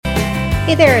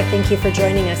Hey there, thank you for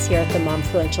joining us here at the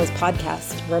Momfluentials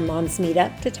podcast, where moms meet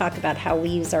up to talk about how we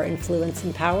use our influence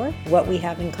and power, what we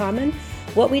have in common,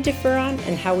 what we differ on,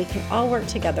 and how we can all work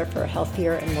together for a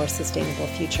healthier and more sustainable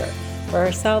future for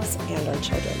ourselves and our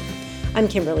children. I'm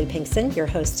Kimberly Pinkson, your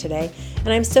host today, and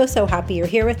I'm so happy you're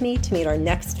here with me to meet our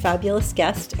next fabulous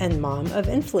guest and mom of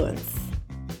influence.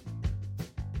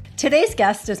 Today's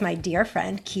guest is my dear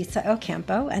friend, Keesa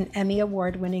Ocampo, an Emmy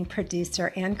Award-winning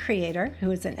producer and creator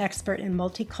who is an expert in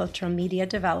multicultural media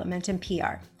development and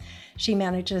PR. She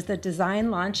manages the design,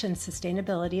 launch, and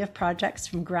sustainability of projects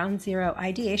from ground zero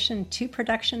ideation to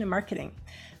production and marketing,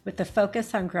 with the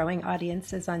focus on growing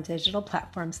audiences on digital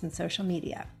platforms and social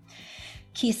media.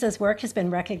 Keesa's work has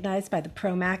been recognized by the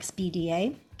Promax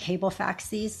BDA, Cable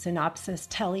Faxies, Synopsis,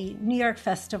 Telly, New York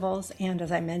festivals, and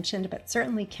as I mentioned, but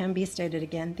certainly can be stated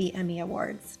again, the Emmy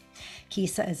Awards.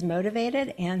 Keesa is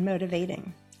motivated and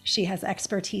motivating. She has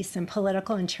expertise in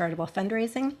political and charitable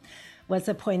fundraising, was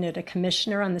appointed a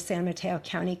commissioner on the San Mateo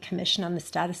County Commission on the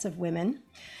Status of Women,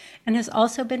 and has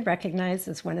also been recognized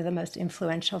as one of the most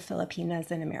influential Filipinas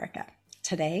in America.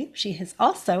 Today, she is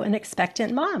also an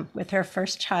expectant mom with her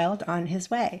first child on his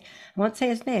way. I won't say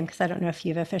his name because I don't know if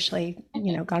you've officially,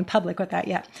 gone public with that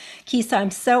yet. Keesa,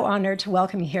 I'm so honored to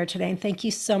welcome you here today, and thank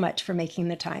you so much for making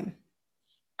the time.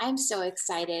 I'm so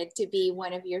excited to be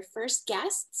one of your first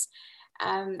guests.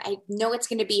 I know it's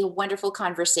going to be a wonderful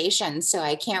conversation, so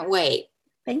I can't wait.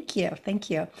 Thank you. Thank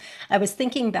you. I was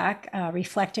thinking back,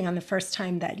 reflecting on the first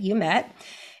time that you met.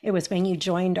 It was when you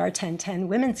joined our 1010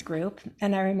 women's group.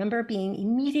 And I remember being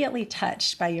immediately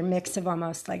touched by your mix of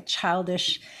almost like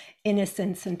childish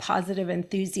innocence and positive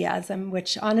enthusiasm,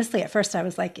 which honestly, at first I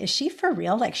was like, is she for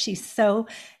real? Like she's so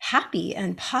happy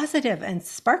and positive and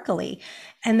sparkly.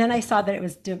 And then I saw that it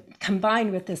was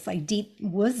combined with this like deep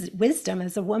wisdom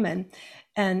as a woman.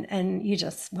 And you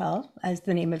just, well, as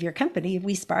the name of your company,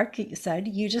 We Spark, you said,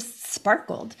 you just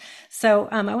sparkled. So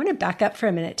I want to back up for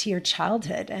a minute to your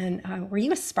childhood. And were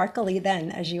you as sparkly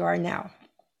then as you are now?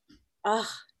 Oh,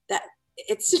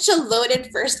 it's such a loaded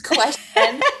first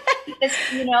question.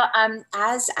 Because,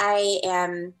 as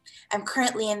I'm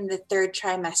currently in the third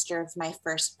trimester of my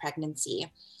first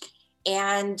pregnancy.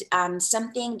 And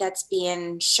something that's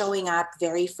been showing up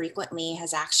very frequently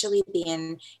has actually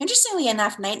been, interestingly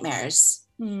enough, nightmares.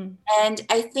 And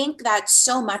I think that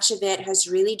so much of it has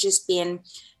really just been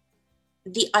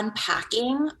the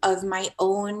unpacking of my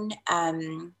own,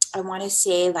 I want to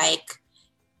say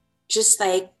just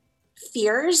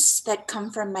fears that come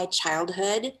from my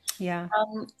childhood. Yeah.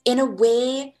 In a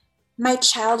way, my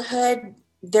childhood,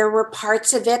 there were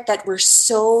parts of it that were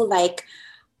so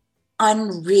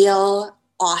unreal,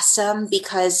 awesome,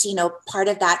 because, part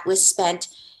of that was spent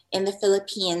in the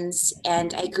Philippines,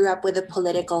 and I grew up with a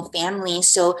political family.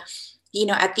 So,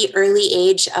 at the early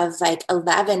age of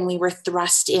 11, we were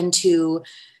thrust into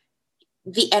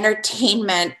the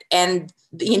entertainment and,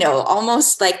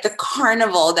 almost like the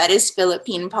carnival that is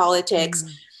Philippine politics.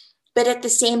 But at the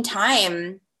same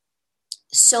time,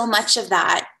 so much of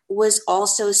that was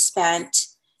also spent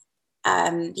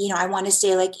I want to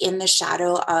say in the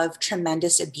shadow of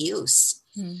tremendous abuse.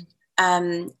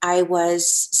 I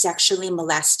was sexually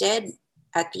molested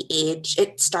at the age,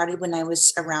 it started when I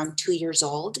was around 2 years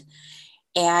old.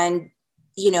 And,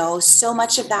 so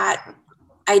much of that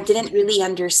I didn't really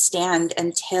understand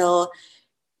until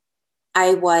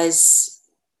I was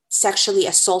sexually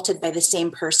assaulted by the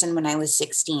same person when I was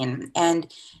 16.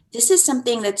 And this is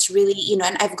something that's really,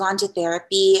 and I've gone to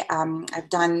therapy. I've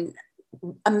done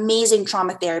amazing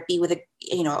trauma therapy with a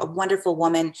wonderful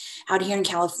woman out here in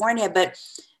California. But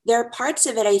there are parts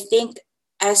of it, I think,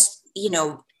 as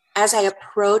I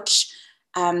approach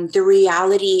the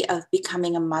reality of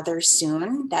becoming a mother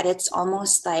soon, that it's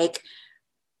almost like,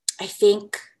 I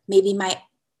think maybe my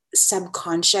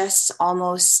subconscious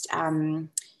almost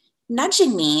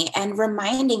nudging me and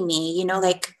reminding me,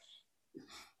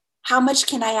 how much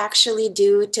can I actually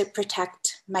do to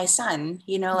protect my son,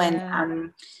 Yeah.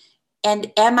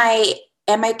 and am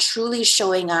I truly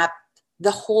showing up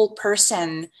the whole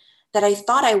person that I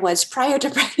thought I was prior to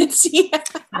pregnancy?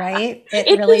 Right.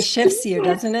 It really shifts you,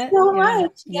 doesn't it? So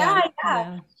much. Yeah.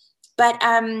 But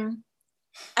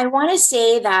I want to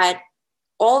say that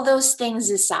all those things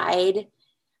aside,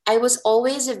 I was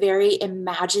always a very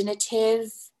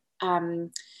imaginative,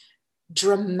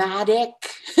 dramatic,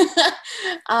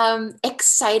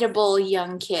 excitable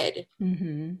young kid.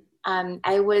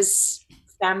 I was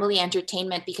family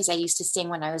entertainment because I used to sing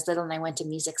when I was little and I went to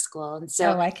music school. And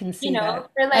so, I can see that.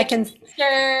 For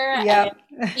Easter Yep.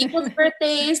 and people's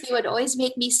birthdays, they would always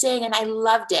make me sing and I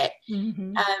loved it.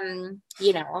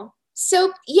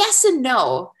 So yes and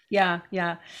no. Yeah,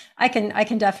 yeah. I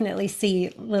can definitely see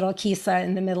little Keesa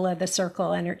in the middle of the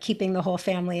circle and her keeping the whole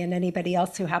family and anybody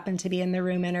else who happened to be in the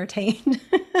room entertained.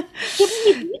 Do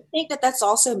you think that that's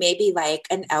also maybe like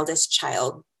an eldest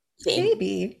child thing?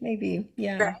 Maybe.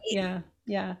 Yeah, Right. yeah,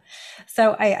 yeah.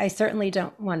 So I certainly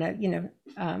don't want to,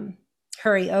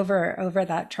 hurry over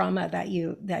that trauma that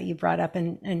you brought up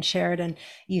and shared, and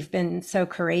you've been so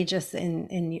courageous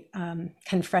in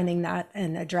confronting that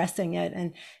and addressing it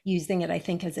and using it, I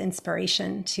think, as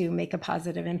inspiration to make a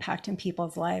positive impact in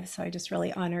people's lives. So I just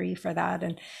really honor you for that,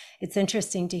 and it's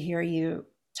interesting to hear you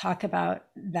talk about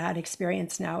that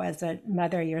experience now as a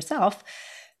mother yourself.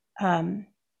 Um,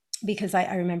 because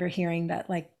I remember hearing that,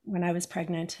 like, when I was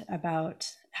pregnant,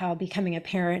 about how becoming a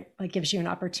parent like gives you an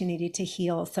opportunity to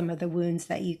heal some of the wounds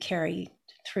that you carry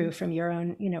through from your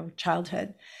own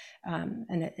childhood.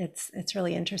 And it's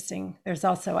really interesting. There's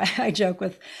also I joke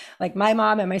with like my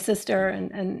mom and my sister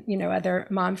and other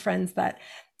mom friends that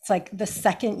it's like the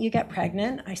second you get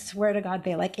pregnant, I swear to God,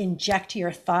 they like inject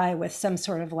your thigh with some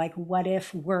sort of like what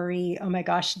if worry, oh my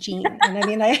gosh, gene. And I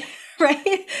mean, I,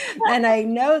 right. And I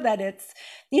know that it's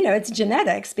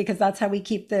genetics because that's how we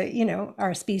keep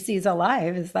our species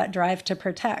alive, is that drive to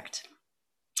protect.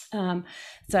 Um,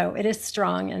 so it is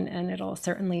strong, and it'll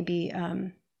certainly be,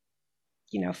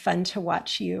 fun to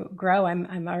watch you grow.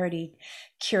 I'm already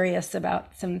curious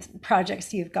about some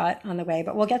projects you've got on the way,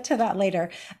 but we'll get to that later.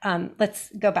 Let's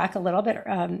go back a little bit,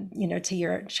 to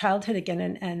your childhood again,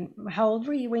 and how old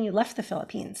were you when you left the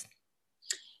Philippines?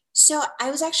 So I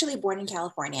was actually born in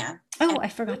California. Oh, And I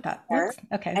forgot that. there, Whoops.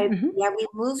 Okay. Mm-hmm. yeah, we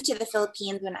moved to the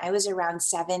Philippines when I was around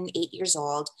 7, 8 years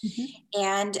old. Mm-hmm.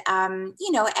 And,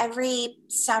 every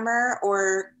summer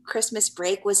or Christmas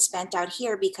break was spent out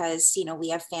here because, we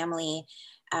have family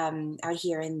out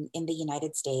here in the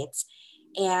United States.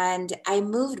 And I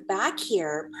moved back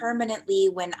here permanently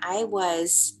when I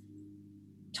was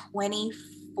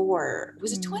 24.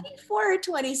 Was it Mm. 24 or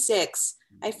 26?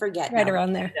 I forget Right now.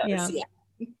 around there. Yeah. Yeah.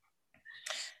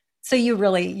 So you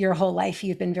really, your whole life,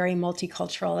 you've been very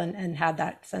multicultural and had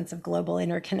that sense of global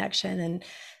interconnection and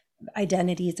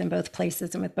identities in both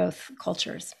places and with both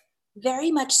cultures.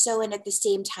 Very much so. And at the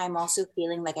same time, also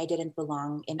feeling like I didn't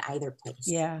belong in either place.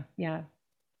 Yeah, yeah.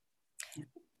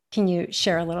 Can you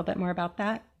share a little bit more about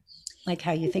that? Like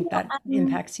how you think that Um,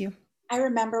 impacts you? I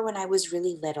remember when I was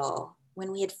really little,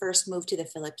 when we had first moved to the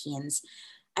Philippines,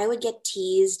 I would get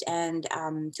teased and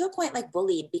to a point like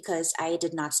bullied because I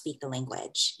did not speak the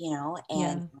language, and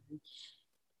Yeah.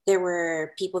 there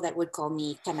were people that would call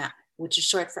me kana, which is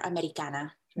short for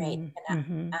Americana, right? Kana.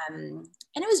 Mm-hmm.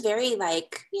 And it was very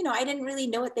like, I didn't really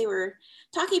know what they were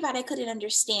talking about. I couldn't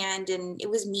understand, and it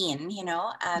was mean.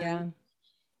 Yeah.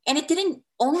 And it didn't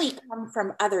only come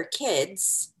from other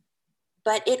kids,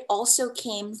 but it also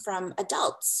came from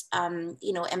adults,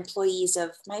 employees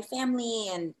of my family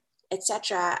and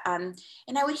etc. And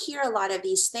I would hear a lot of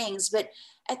these things, but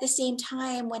at the same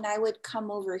time, when I would come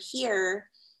over here,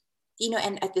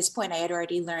 and at this point I had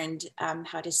already learned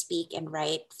how to speak and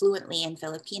write fluently in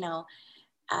Filipino,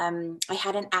 I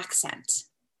had an accent,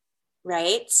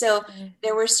 right? So Right.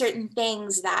 there were certain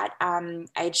things that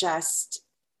I just,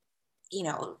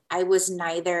 I was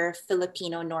neither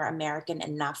Filipino nor American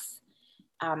enough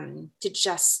to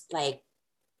just like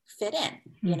fit in.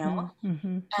 Mm-hmm.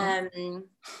 Mm-hmm. Yeah. Um,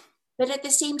 but at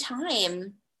the same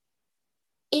time,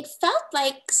 it felt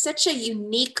like such a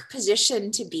unique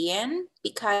position to be in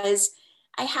because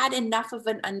I had enough of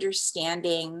an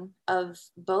understanding of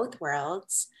both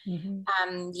worlds.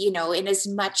 Mm-hmm. In as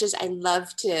much as I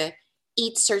love to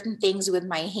eat certain things with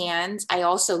my hands, I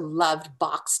also loved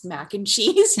boxed mac and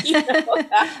cheese,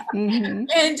 Mm-hmm.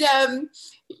 and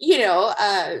you know,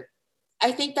 uh,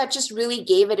 I think that just really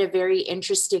gave it a very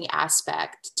interesting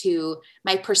aspect to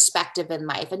my perspective in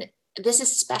life. And this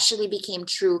especially became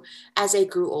true as I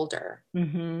grew older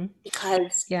Mm-hmm.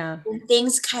 because Yeah. when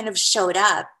things kind of showed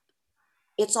up,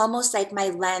 it's almost like my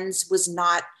lens was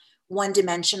not one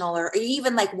dimensional or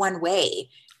even like one way,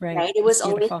 Right. right? It That's was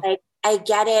always beautiful. like, I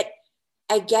get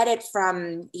it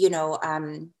from,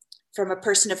 from a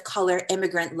person of color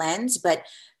immigrant lens, but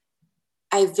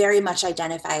I very much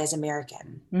identify as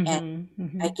American and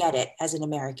Mm-hmm. I Mm-hmm. get it as an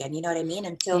American, you know what I mean?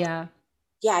 And so, Yeah.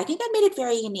 yeah, I think that made it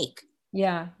very unique.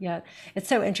 Yeah, yeah. It's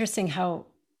so interesting how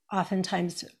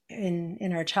oftentimes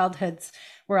in our childhoods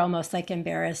we're almost like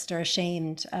embarrassed or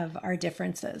ashamed of our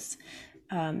differences.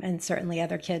 And certainly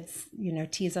other kids,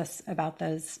 tease us about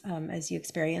those, as you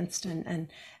experienced. And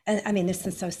I mean, this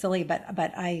is so silly, but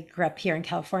I grew up here in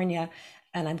California.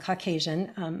 and I'm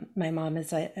Caucasian. My mom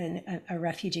is a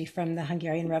refugee from the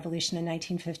Hungarian Revolution in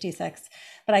 1956,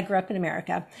 but I grew up in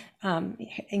America,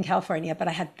 in California, but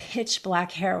I had pitch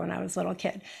black hair when I was a little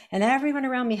kid. And everyone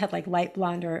around me had like light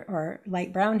blonde or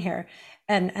light brown hair.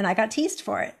 And I got teased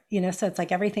for it, so it's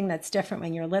like everything that's different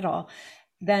when you're little.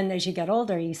 Then as you get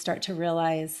older, you start to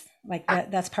realize like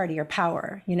that's part of your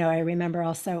power. I remember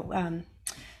also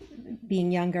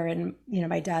being younger, and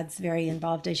my dad's very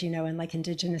involved, as in like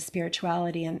indigenous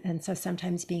spirituality, and so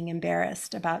sometimes being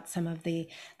embarrassed about some of the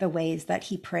ways that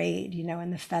he prayed,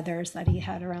 and the feathers that he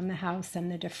had around the house,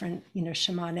 and the different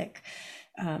shamanic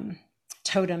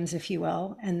totems, if you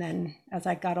will. And then as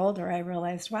I got older, I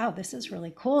realized, wow, this is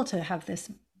really cool to have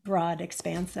this broad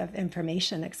expanse of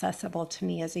information accessible to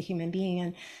me as a human being,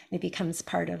 and it becomes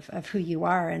part of who you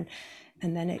are. And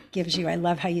then it gives you, I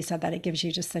love how you said that, it gives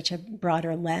you just such a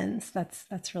broader lens.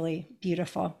 That's really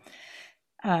beautiful,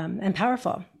 and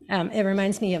powerful. It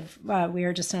reminds me of, we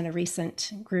were just on a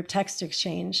recent group text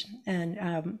exchange,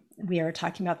 and we are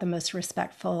talking about the most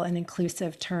respectful and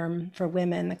inclusive term for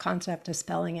women, the concept of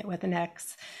spelling it with an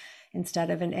X instead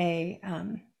of an A,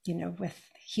 with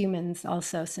humans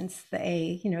also, since the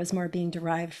A, is more being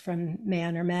derived from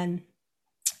man or men.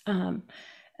 And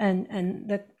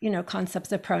the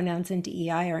concepts of pronouns and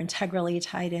DEI are integrally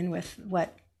tied in with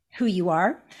who you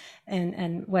are,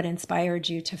 and what inspired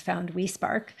you to found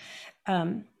WeSpark.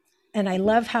 And I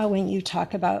love how when you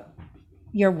talk about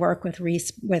your work with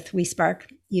WeSpark,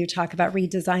 you talk about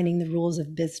redesigning the rules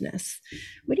of business.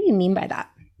 What do you mean by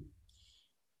that?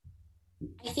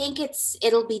 I think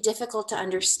it'll be difficult to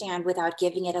understand without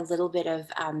giving it a little bit of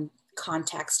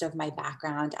context of my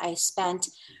background. I spent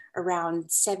around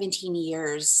 17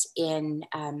 years in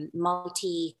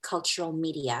multicultural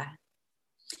media.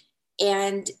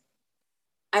 And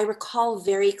I recall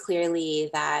very clearly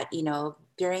that,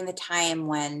 during the time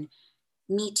when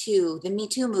the Me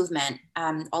Too movement,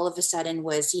 all of a sudden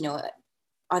was,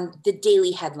 on the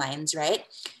daily headlines, right?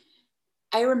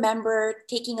 I remember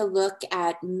taking a look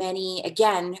at many,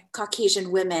 again,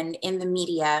 Caucasian women in the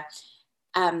media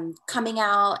coming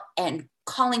out and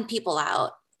calling people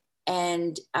out.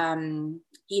 And,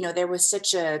 there was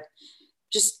such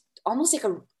just almost like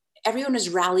everyone was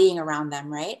rallying around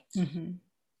them, right? Mm-hmm.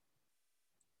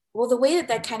 Well, the way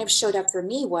that kind of showed up for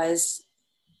me was,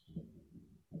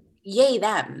 yay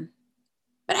them,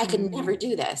 but I could never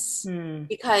do this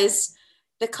because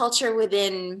the culture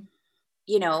within,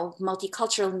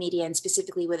 multicultural media, and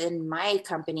specifically within my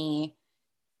company,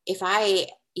 if I,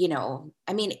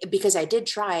 because I did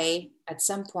try at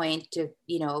some point to,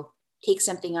 take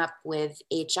something up with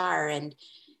HR, and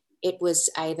it was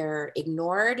either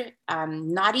ignored,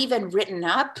 not even written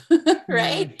up,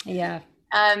 right? Yeah.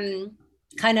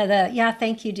 Kind of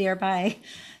thank you, dear, bye,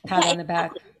 pat on the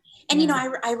back. And,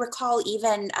 I recall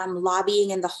even lobbying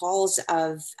in the halls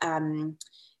of,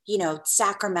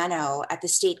 Sacramento at the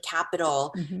state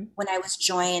capitol, when I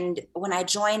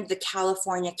joined the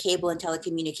California Cable and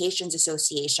Telecommunications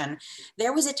Association.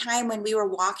 There was a time when we were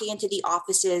walking into the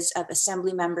offices of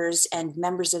assembly members and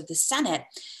members of the Senate,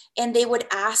 and they would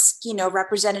ask,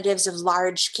 representatives of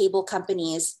large cable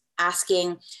companies,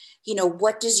 asking,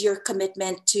 what does your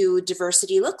commitment to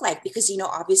diversity look like? Because,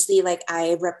 obviously, like,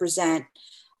 I represent,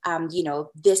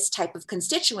 this type of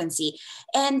constituency.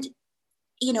 And,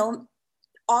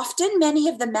 often many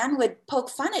of the men would poke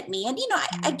fun at me. And,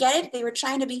 I get it. They were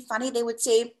trying to be funny. They would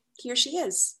say, here she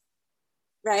is.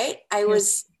 Right. I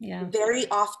was very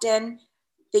often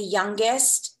the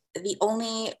youngest, the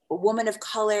only woman of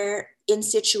color in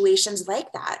situations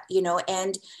like that,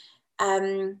 and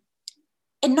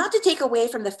not to take away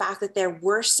from the fact that there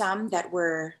were some that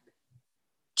were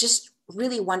just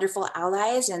really wonderful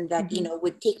allies, and that,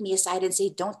 would take me aside and say,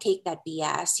 don't take that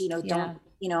BS, don't,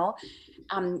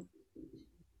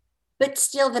 but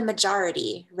still the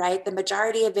majority, right? The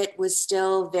majority of it was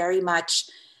still very much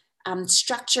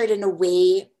structured in a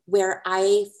way where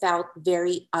I felt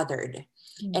very othered,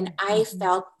 and I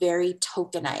felt very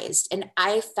tokenized, and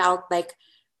I felt like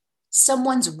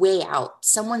someone's way out,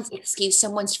 someone's excuse,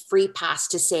 someone's free pass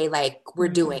to say, like, we're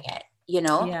doing it,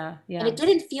 Yeah. And it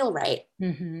didn't feel right.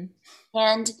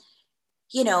 And,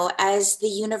 as the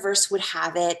universe would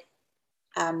have it,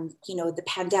 the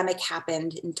pandemic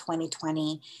happened in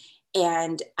 2020,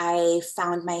 and I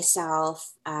found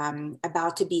myself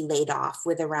about to be laid off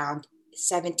with around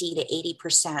 70 to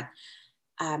 80%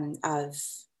 of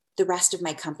the rest of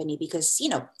my company, because,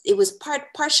 it was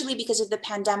partially because of the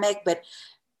pandemic, but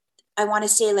I want to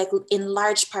say, like, in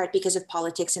large part because of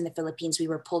politics in the Philippines, we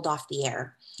were pulled off the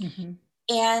air.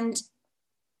 And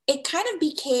it kind of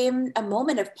became a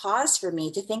moment of pause for me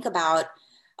to think about,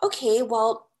 okay,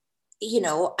 well,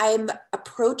 I'm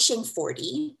approaching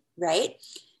 40, right?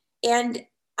 And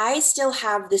I still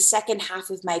have the second half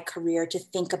of my career to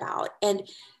think about. And,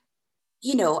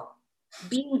 you know,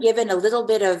 being given a little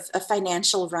bit of a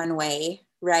financial runway,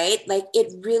 right? Like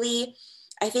it really,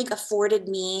 I think, afforded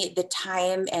me the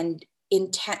time and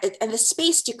intent and the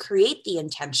space to create the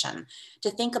intention to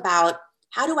think about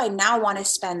how do I now want to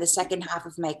spend the second half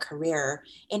of my career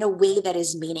in a way that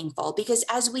is meaningful? Because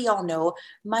as we all know,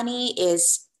 money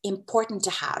is important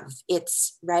to have.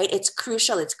 It's right. It's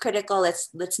crucial. It's critical.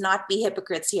 Let's not be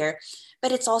hypocrites here,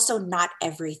 but it's also not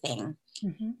everything.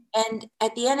 Mm-hmm. And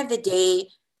at the end of the day,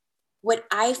 what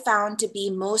I found to be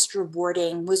most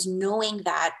rewarding was knowing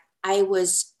that I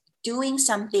was doing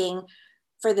something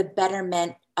for the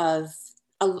betterment of,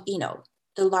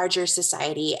 the larger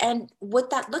society. And what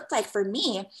that looked like for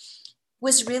me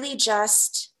was really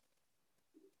just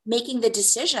making the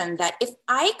decision that if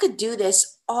I could do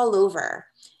this all over,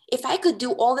 if I could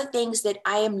do all the things that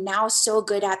I am now so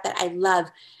good at that I love,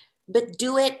 but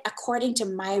do it according to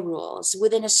my rules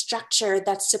within a structure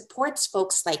that supports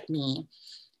folks like me,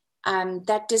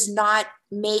 that does not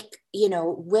make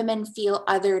women feel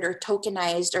othered or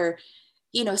tokenized or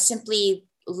simply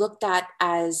looked at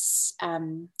as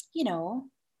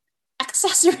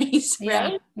accessories, Yeah.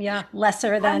 right? Yeah.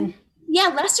 Lesser than. Yeah,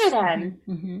 lesser than.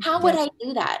 Mm-hmm. Mm-hmm. How would Yep. I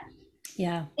do that?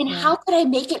 Yeah. And Yeah. how could I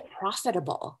make it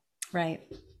profitable? Right.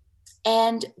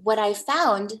 And what I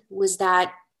found was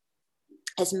that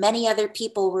as many other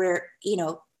people were,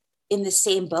 in the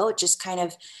same boat, just kind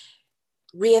of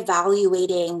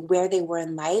reevaluating where they were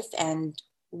in life and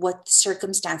what the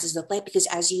circumstances look like. Because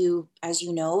as you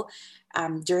know,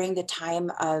 during the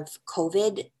time of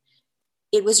COVID,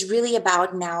 it was really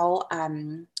about now,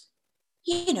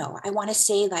 I want to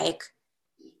say like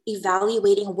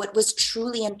evaluating what was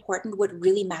truly important, what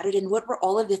really mattered, and what were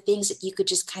all of the things that you could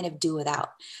just kind of do without.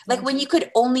 Like when you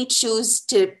could only choose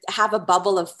to have a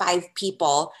bubble of 5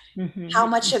 people, Mm-hmm. how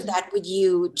much of Mm-hmm. that would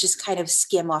you just kind of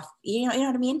skim off? You know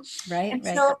what I mean? Right. And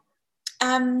Right. so,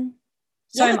 um,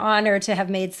 So yeah. I'm honored to have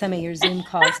made some of your Zoom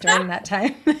calls during that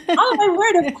time. Oh my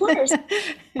word, of course.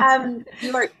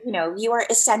 You are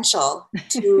essential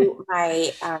to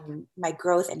my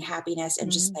growth and happiness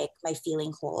and just Mm, like my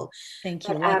feeling whole. thank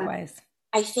you. But Likewise.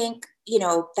 I think,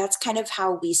 that's kind of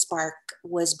how We Spark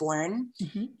was born.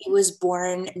 Mm-hmm. It was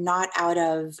born not out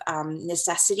of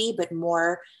necessity, but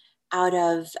more out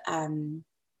of,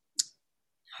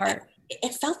 Heart.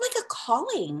 it felt like a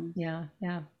calling. Yeah.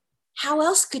 Yeah. How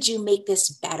else could you make this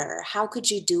better? How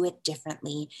could you do it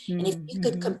differently? And if you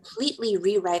could Mm-hmm. completely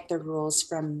rewrite the rules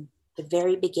from the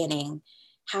very beginning,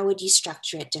 how would you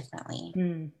structure it differently?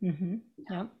 Mm-hmm.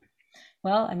 Yep.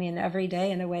 Well, I mean, every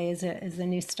day in a way is a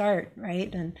new start,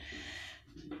 right? And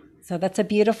so that's a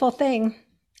beautiful thing.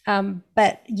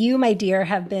 But you, my dear,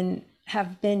 have been,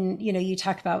 you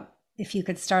talk about if you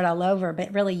could start all over,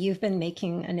 but really you've been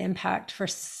making an impact for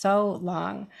so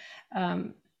long.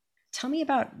 Um, Tell me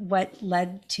about what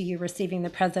led to you receiving the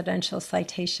Presidential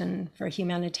Citation for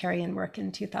Humanitarian Work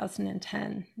in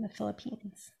 2010 in the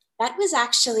Philippines. That was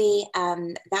actually,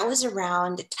 that was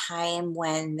around a time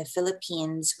when the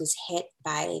Philippines was hit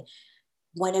by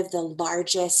one of the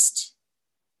largest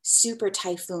super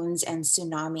typhoons and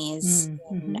tsunamis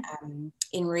Mm-hmm.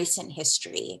 in recent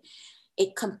history.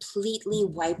 It completely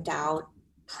wiped out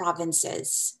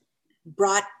provinces,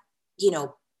 brought, you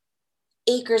know,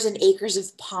 acres and acres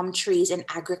of palm trees and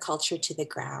agriculture to the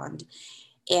ground.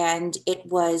 And it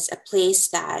was a place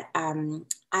that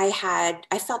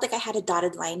I felt like I had a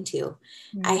dotted line to.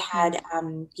 I Mm-hmm. had,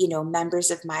 members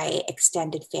of my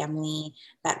extended family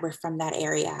that were from that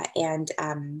area. And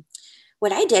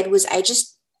what I did was I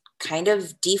just kind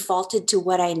of defaulted to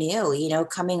what I knew,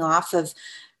 coming off of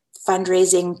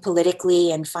fundraising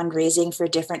politically and fundraising for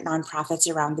different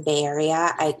nonprofits around the Bay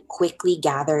Area. I quickly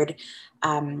gathered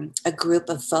a group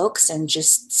of folks and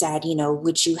just said,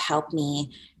 would you help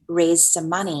me raise some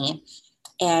money?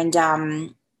 And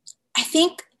I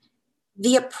think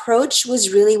the approach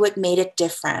was really what made it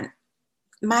different.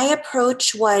 My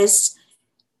approach was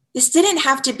this didn't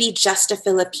have to be just a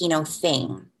Filipino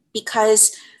thing,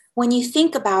 because when you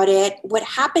think about it, what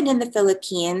happened in the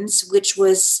Philippines, which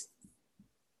was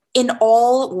in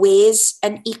all ways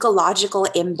an ecological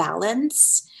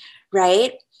imbalance,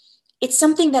 right? It's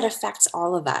something that affects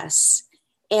all of us.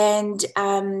 And,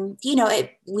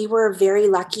 we were very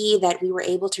lucky that we were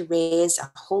able to raise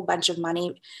a whole bunch of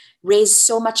money, raise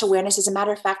so much awareness. As a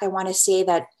matter of fact, I want to say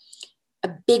that a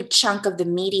big chunk of the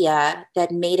media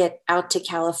that made it out to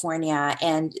California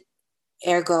and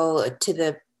ergo to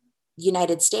the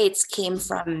United States came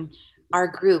from our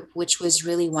group, which was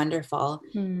really wonderful.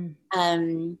 Mm.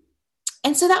 Um,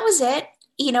 And so that was it.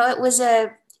 It was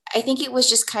I think it was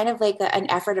just kind of like an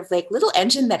effort of like little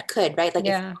engine that could, right? Like if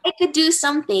Yeah. I could do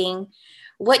something,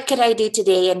 what could I do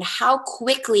today and how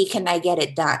quickly can I get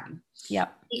it done?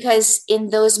 Yep. Because in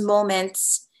those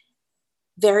moments,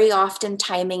 very often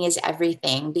timing is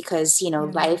everything because,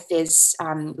 life is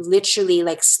literally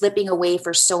like slipping away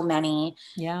for so many.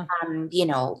 Yeah.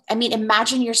 I mean,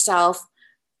 imagine yourself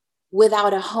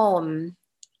without a home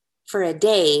for a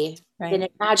day, then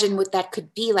Right. imagine what that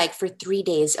could be like for 3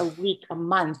 days, a week, a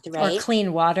month, Or right?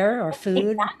 clean water or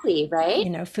food, Exactly,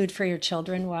 right? food for your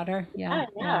children, water. Yeah. Yeah,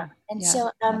 yeah. Yeah. And Yeah.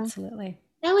 so Absolutely.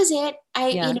 that was it.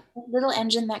 Yeah. Little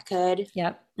engine that could.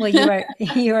 Yep. Well, you are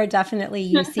you are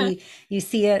definitely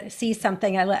see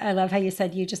something. I love how you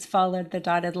said you just followed the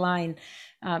dotted line.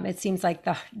 It seems like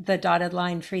the dotted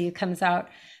line for you comes out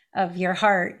of your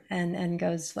heart and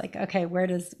goes like, okay, where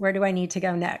do I need to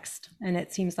go next? And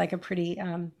it seems like a pretty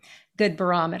good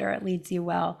barometer. It leads you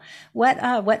well.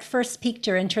 What first piqued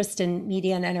your interest in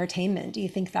media and entertainment? Do you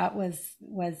think that was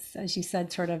as you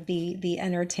said, sort of the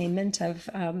entertainment of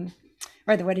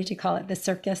or what did you call it? The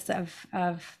circus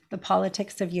of the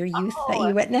politics of your youth that Oh,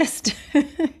 you witnessed?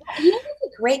 that's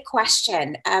a great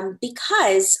question.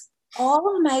 Because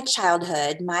all of my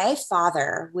childhood, my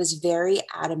father was very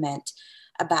adamant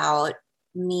about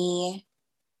me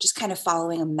just kind of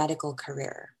following a medical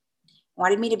career.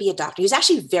 Wanted me to be a doctor. He was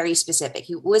actually very specific.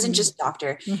 He wasn't just a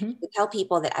doctor. Mm-hmm. He would tell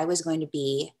people that I was going to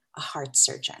be a heart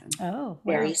surgeon. Oh,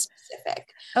 Very wow. specific.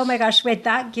 Oh my gosh, wait,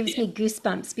 that gives me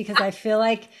goosebumps because I feel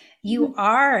like you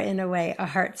are in a way a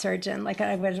heart surgeon. Like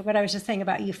what I was just saying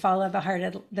about you follow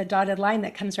the dotted line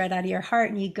that comes right out of your heart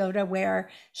and you go to where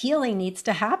healing needs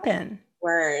to happen.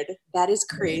 Word. That is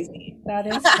crazy. That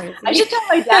is I crazy. should tell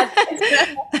my dad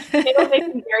this. It'll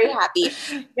make me very happy.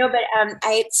 No, but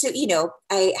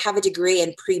I have a degree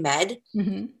in pre-med.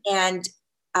 Mm-hmm. And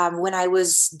when I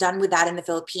was done with that in the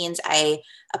Philippines, I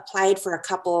applied for a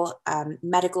couple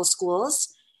medical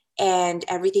schools and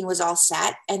everything was all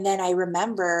set. And then I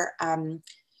remember,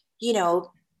 you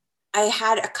know, I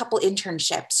had a couple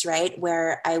internships, right?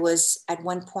 Where I was at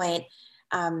one point,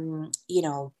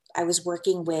 I was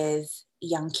working with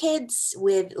young kids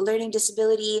with learning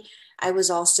disability. I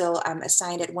was also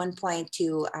assigned at one point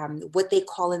to what they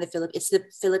call in the Philippines, it's the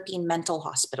Philippine Mental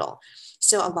Hospital.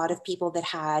 So a lot of people that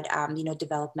had,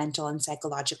 developmental and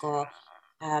psychological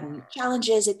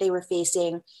challenges that they were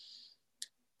facing.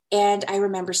 And I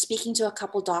remember speaking to a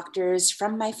couple doctors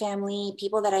from my family,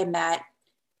 people that I met,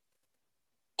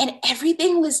 and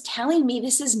everything was telling me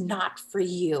this is not for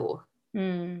you.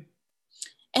 Mm,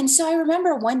 And so I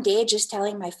remember one day just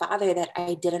telling my father that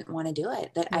I didn't want to do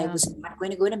it, that I yeah. was not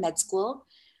going to go to med school.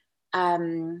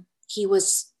 He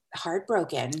was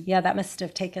heartbroken. Yeah,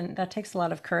 that takes a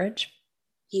lot of courage.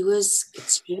 He was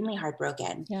extremely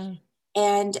heartbroken. Yeah.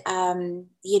 And,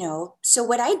 so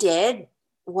what I did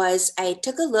was I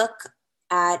took a look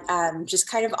at just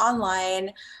kind of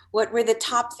online, what were the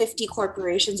top 50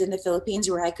 corporations in the Philippines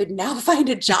where I could now find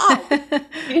a job.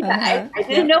 Uh-huh. I didn't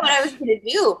Yep. know what I was going to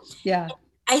do. Yeah.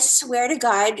 I swear to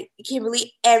God,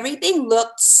 Kimberly, everything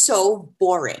looked so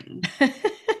boring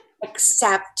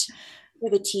except for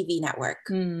the TV network.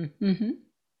 Mm-hmm.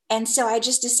 And so I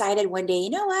just decided one day, you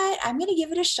know what? I'm going to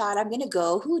give it a shot. I'm going to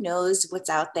go. Who knows what's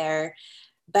out there?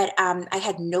 But I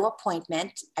had no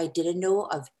appointment. I didn't know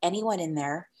of anyone in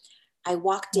there. I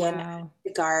walked in Wow.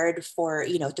 the guard for,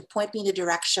 to point me in the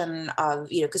direction of,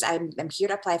 because I'm here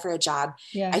to apply for a job. I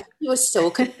Yeah. think he was so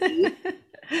confused.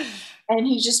 And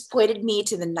he just pointed me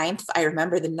to I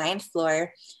remember the ninth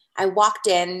floor. I walked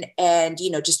in and,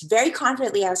 just very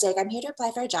confidently, I was like, I'm here to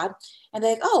apply for a job. And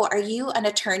they're like, oh, are you an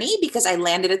attorney? Because I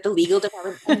landed at the legal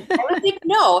department. And I was like,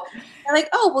 no. They're like,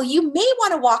 oh, well, you may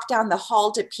want to walk down the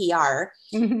hall to PR.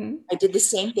 Mm-hmm. I did the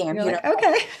same thing. I'm You're here like, to,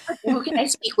 okay. who can I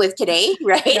speak with today?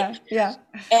 Right. Yeah. Yeah.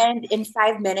 And in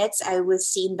 5 minutes, I was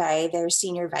seen by their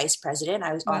senior vice president.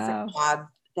 I was offered Wow. a job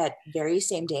that very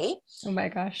same day. Oh my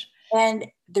gosh. And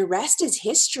the rest is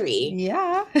history.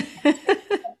 Yeah.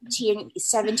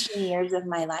 17 years of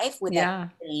my life with that Yeah.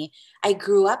 company. I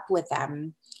grew up with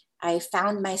them. I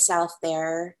found myself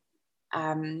there,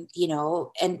 and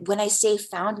when I say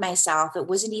found myself, it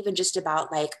wasn't even just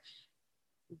about like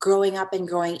growing up and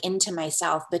growing into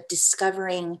myself, but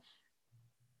discovering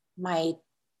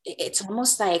it's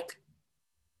almost like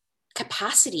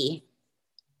capacity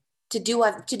to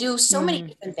do so many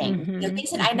different things, Mm-hmm.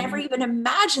 things that I never Mm-hmm. even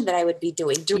imagined that I would be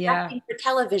doing, Yeah. directing for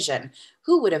television.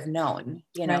 Who would have known,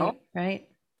 Right. Right.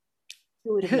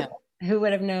 who would have Who known? who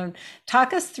would have known?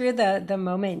 Talk us through the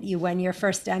moment you won your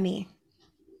first Emmy.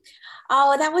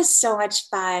 Oh, that was so much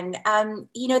fun.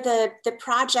 The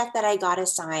project that I got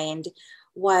assigned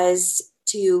was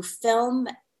to film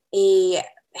a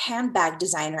handbag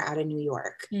designer out of New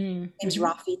York. Mm-hmm. His name's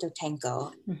Rafi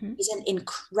Totenko. Mm-hmm. He's an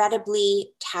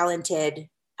incredibly talented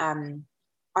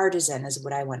artisan, is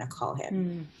what I want to call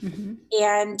him. Mm-hmm.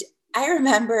 And I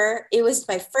remember it was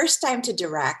my first time to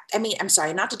direct. I mean, I'm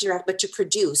sorry, not to direct, but to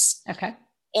produce. Okay.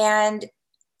 And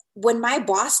when my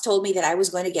boss told me that I was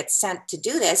going to get sent to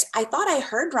do this, I thought I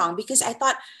heard wrong, because I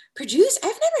thought, produce?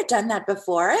 I've never done that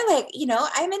before. Like,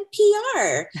 I'm in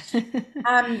PR.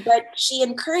 But she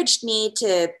encouraged me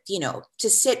to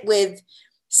sit with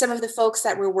some of the folks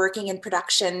that were working in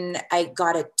production. I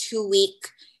got a 2-week,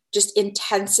 just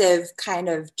intensive kind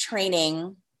of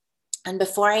training. And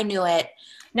before I knew it.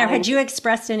 Now, had you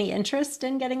expressed any interest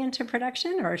in getting into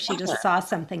production, or she just saw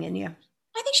something in you?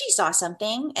 I think she saw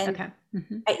something, and okay.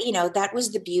 That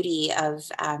was the beauty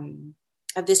of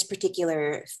this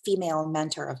particular female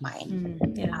mentor of mine.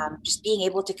 Just being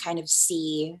able to kind of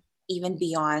see even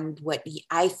beyond what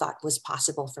I thought was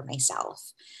possible for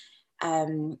myself.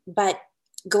 But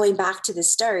going back to the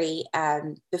story,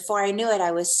 before I knew it,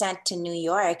 I was sent to New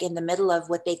York in the middle of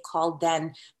what they called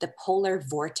then the polar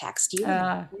vortex. Do you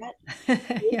remember that?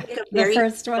 Yeah, like a the very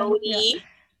first one. floaty,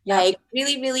 like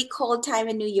really, really cold time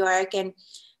in New York. And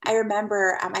I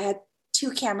remember I had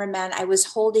 2 cameramen. I was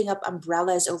holding up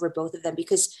umbrellas over both of them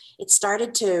because it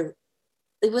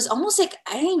was almost like,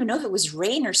 I don't even know if it was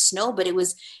rain or snow, but it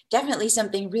was definitely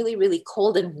something really, really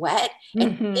cold and wet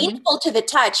and painful to the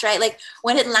touch, right? Like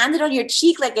when it landed on your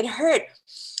cheek, like it hurt.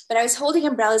 But I was holding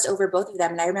umbrellas over both of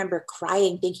them. And I remember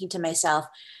crying, thinking to myself,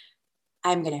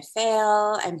 I'm going to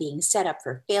fail. I'm being set up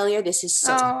for failure. This is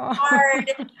so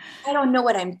hard. I don't know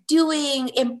what I'm doing.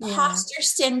 Imposter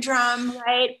syndrome,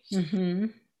 right?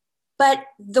 But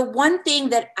the one thing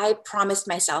that I promised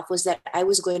myself was that I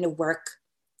was going to work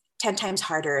 10 times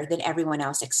harder than everyone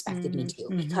else expected me to,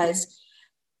 because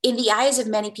in the eyes of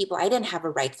many people, I didn't have a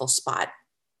rightful spot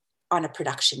on a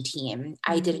production team.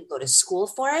 I didn't go to school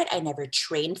for it. I never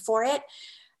trained for it.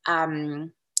 Who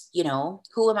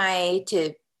am I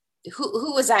to,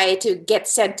 who was I to get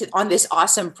sent on this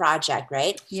awesome project,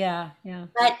 right? Yeah.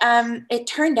 But it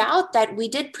turned out that we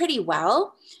did pretty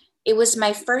well. It was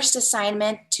my first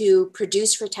assignment to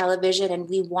produce for television, and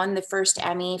we won the first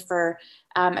Emmy for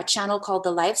a channel called the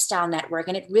Lifestyle Network,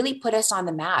 and it really put us on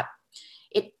the map.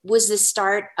 It was the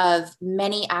start of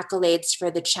many accolades for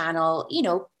the channel.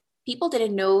 People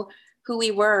didn't know who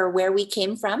we were or where we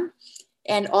came from.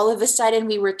 And all of a sudden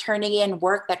we were turning in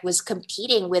work that was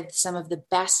competing with some of the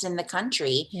best in the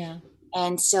country. Yeah.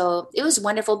 And so it was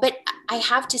wonderful. But I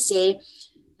have to say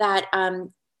that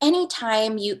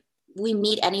anytime we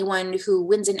meet anyone who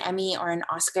wins an Emmy or an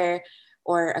Oscar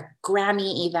or a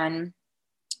Grammy even,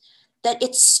 that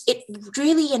it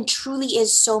really and truly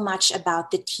is so much about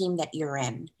the team that you're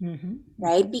in,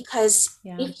 right? Because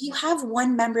if you have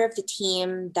one member of the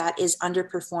team that is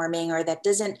underperforming or that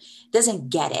doesn't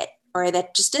get it, or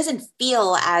that just doesn't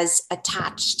feel as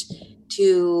attached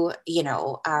to,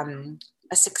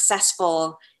 a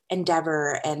successful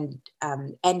endeavor and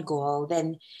end goal,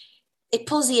 then it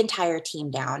pulls the entire team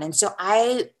down. And so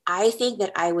I think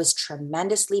that I was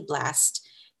tremendously blessed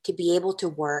to be able to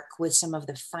work with some of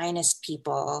the finest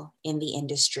people in the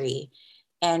industry.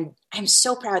 And I'm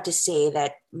so proud to say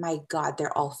that, my God,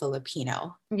 they're all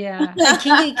Filipino. Yeah.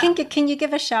 And can you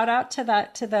give a shout out to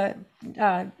the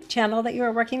channel that you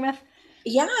were working with?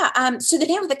 Yeah. So the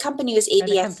name of the company is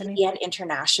ABS-CBN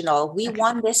International. We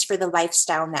won this for the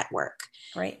Lifestyle Network.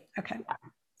 Great. Okay.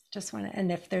 Just want to,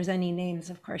 and if there's any names,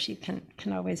 of course, you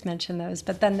can always mention those.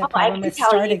 But then the problem with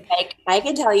starting. I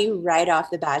can tell you right off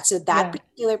the bat. So that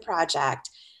particular project,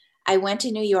 I went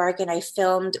to New York and I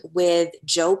filmed with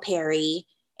Joe Perry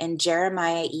and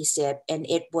Jeremiah Isip, and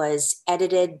it was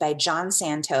edited by John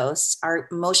Santos, our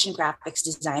motion graphics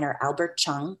designer, Albert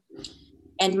Chung,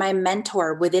 and my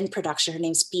mentor within production, her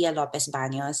name's Pia Lopez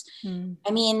Baños.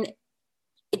 I mean,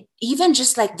 even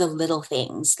just like the little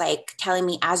things, like telling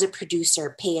me as a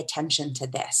producer, pay attention to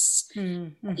this,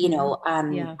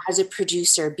 as a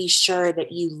producer, be sure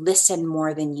that you listen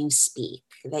more than you speak,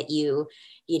 that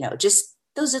just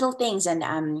those little things. And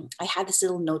I had this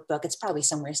little notebook, it's probably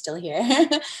somewhere still here.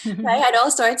 I had all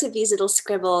sorts of these little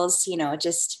scribbles,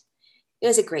 it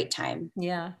was a great time.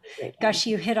 Yeah. Gosh,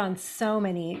 you hit on so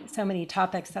many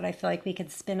topics that I feel like we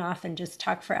could spin off and just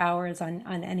talk for hours on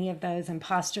any of those.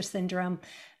 Imposter syndrome,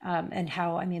 and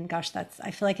how, I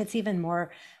feel like it's even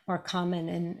more common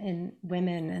in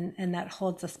women, and that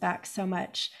holds us back so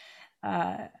much.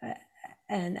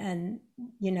 And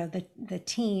the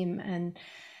team. And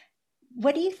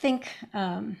what do you think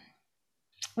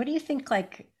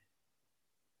like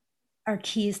are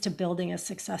keys to building a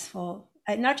successful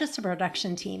not just a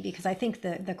production team, because I think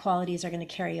the qualities are going to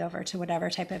carry over to whatever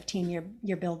type of team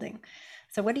you're building.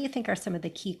 So what do you think are some of the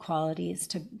key qualities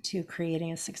to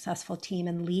creating a successful team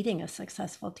and leading a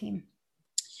successful team?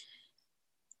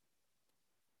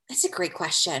 That's a great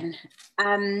question.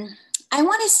 I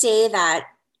want to say that,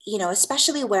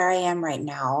 especially where I am right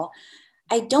now,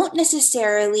 I don't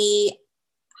necessarily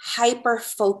hyper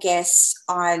focus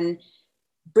on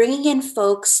bringing in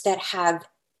folks that have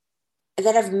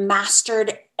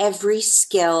mastered every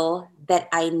skill that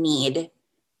I need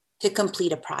to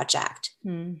complete a project.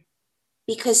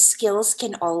 Because skills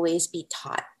can always be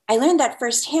taught. I learned that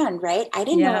firsthand, right? I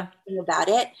didn't know anything about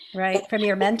it. Right, from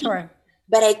your mentor.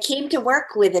 But I came to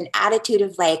work with an attitude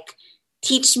of like,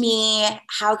 teach me,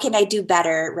 how can I do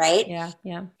better, right?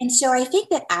 Yeah. And so I think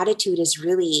that attitude is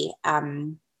really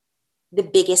the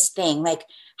biggest thing. Like,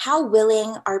 how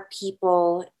willing are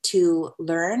people to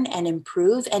learn and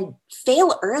improve and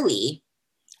fail early?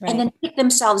 Right. And then pick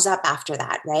themselves up after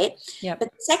that, right? Yep.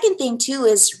 But the second thing too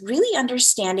is really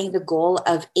understanding the goal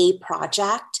of a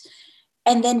project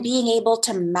and then being able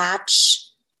to match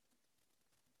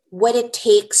what it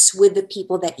takes with the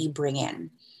people that you bring in.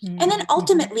 And then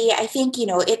ultimately, I think,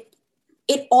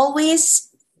 it always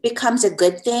becomes a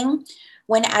good thing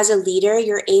when, as a leader,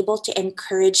 you're able to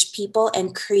encourage people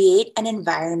and create an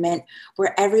environment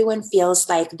where everyone feels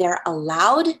like they're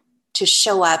allowed to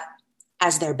show up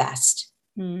as their best.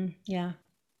 Yeah.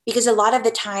 Because a lot of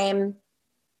the time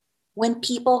when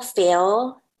people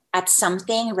fail at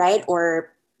something, right,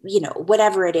 or,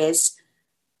 whatever it is,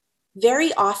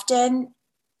 very often,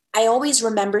 I always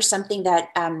remember something that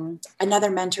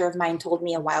another mentor of mine told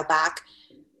me a while back.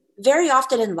 Very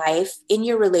often in life, in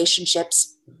your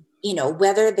relationships,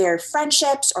 whether they're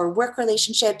friendships or work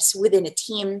relationships within a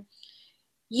team,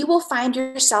 you will find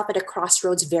yourself at a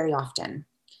crossroads very often.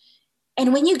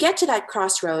 And when you get to that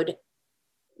crossroad,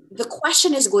 the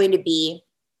question is going to be,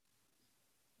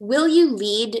 will you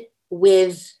lead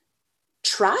with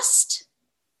trust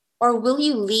or will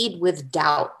you lead with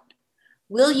doubt?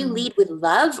 Will you lead with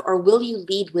love or will you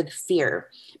lead with fear?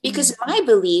 Because my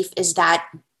belief is that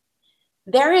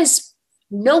there is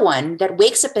no one that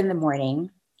wakes up in the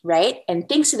morning, right, and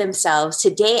thinks to themselves,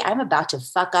 today I'm about to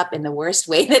fuck up in the worst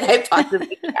way that I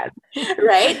possibly can,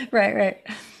 right? Right.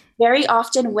 Very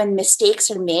often when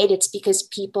mistakes are made, it's because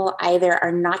people either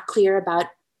are not clear about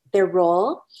their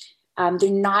role,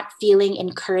 they're not feeling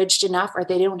encouraged enough, or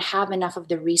they don't have enough of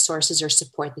the resources or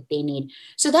support that they need.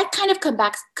 So that kind of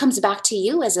comes back to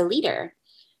you as a leader,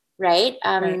 right?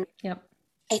 Right. Yep.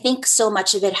 I think so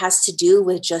much of it has to do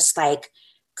with just like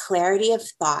clarity of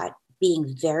thought,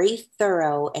 being very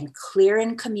thorough and clear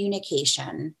in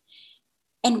communication,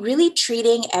 and really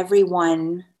treating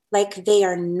everyone like they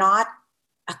are not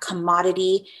a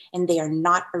commodity and they are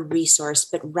not a resource,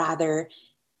 but rather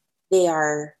they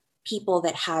are people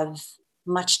that have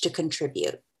much to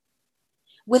contribute,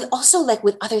 with also like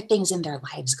with other things in their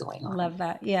lives going on. Love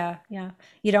that. Yeah.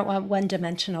 You don't want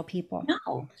one-dimensional people.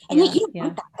 No. And you don't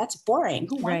want that. That's boring.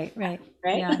 Who wants Right.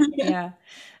 Right? Yeah.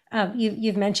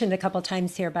 You've mentioned a couple of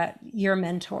times here about your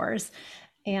mentors,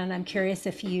 and I'm curious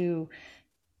if you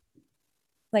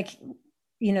like,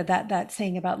 that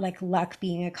saying about like luck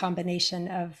being a combination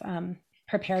of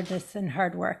preparedness and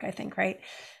hard work, I think, right?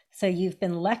 So you've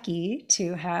been lucky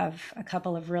to have a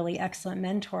couple of really excellent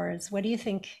mentors. What do you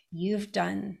think you've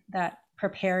done that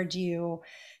prepared you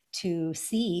to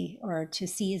see or to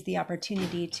seize the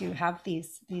opportunity to have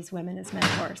these women as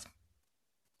mentors?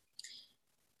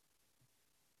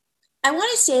 I want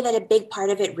to say that a big part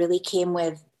of it really came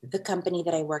with the company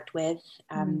that I worked with,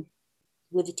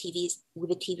 with the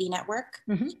TV network.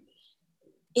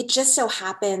 It just so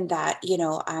happened that,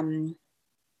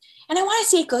 and I want to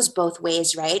say it goes both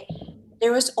ways, right?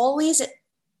 There was always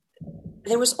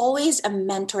a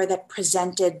mentor that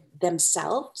presented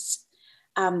themselves,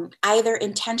 either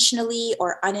intentionally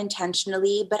or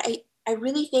unintentionally. But I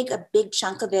really think a big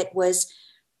chunk of it was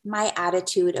my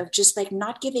attitude of just like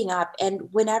not giving up. And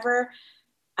whenever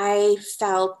I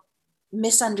felt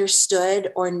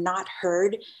misunderstood or not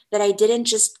heard, that I didn't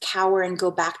just cower and go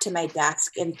back to my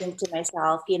desk and think to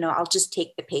myself, I'll just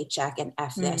take the paycheck and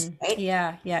F this, right?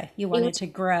 Yeah. You wanted to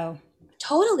grow.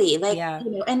 Totally. Like,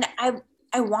 and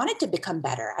I wanted to become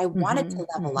better. I wanted to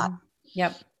level up.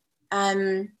 Yep.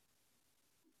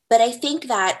 But I think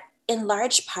that in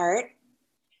large part,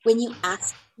 when you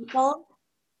ask people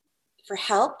for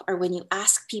help or when you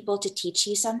ask people to teach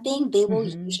you something, they will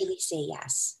usually say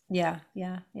yes. Yeah.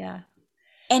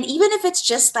 And even if it's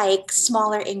just like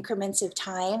smaller increments of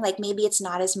time, like maybe it's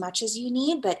not as much as you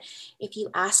need, but if you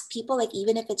ask people, like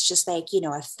even if it's just like, a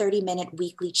 30-minute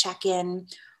weekly check-in,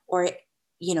 or,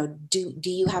 do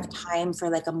you have time for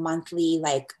like a monthly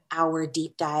like hour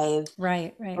deep dive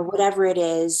Right, right. or whatever it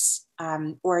is?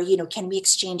 Or, can we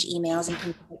exchange emails and can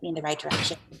you point me in the right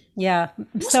direction? Yeah.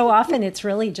 Most So people, often it's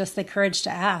really just the courage to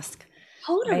ask,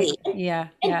 right? totally. Yeah,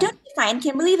 And yeah. don't you find,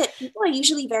 Kimberly, that people are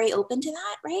usually very open to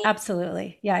that, right?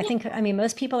 Absolutely. Yeah, I Yeah. think, I mean,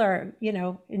 most people are,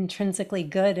 intrinsically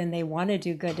good and they want to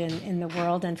do good in the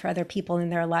world and for other people in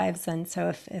their lives. And so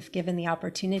if given the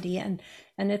opportunity and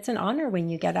it's an honor when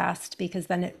you get asked because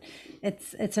then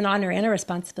it's an honor and a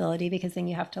responsibility because then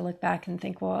you have to look back and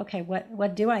think, well, okay,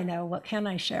 what do I know? What can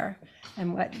I share?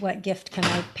 And what gift can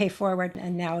I pay forward?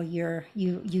 And now you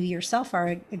yourself are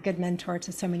a good mentor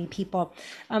to so many people.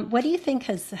 What do you think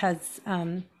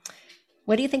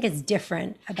what do you think is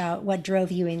different about what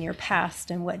drove you in your past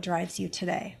and what drives you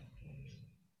today?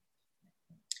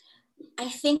 I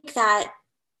think that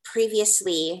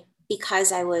previously,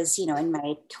 because I was, in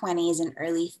my 20s and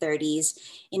early 30s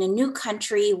in a new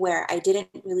country where I didn't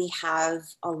really have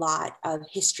a lot of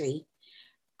history,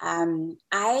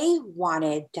 I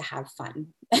wanted to have fun.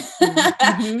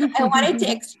 I wanted to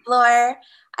Mm-hmm. explore.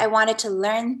 I wanted to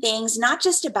learn things, not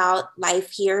just about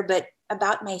life here, but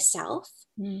about myself.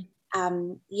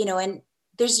 And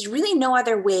there's really no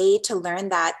other way to learn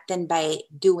that than by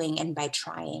doing and by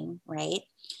trying, right?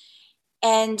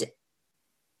 And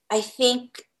I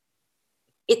think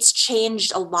it's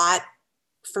changed a lot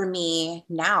for me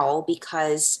now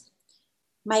because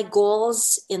my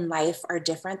goals in life are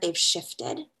different. They've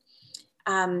shifted.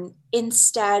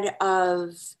 Instead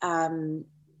of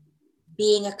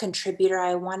being a contributor,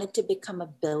 I wanted to become a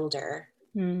builder.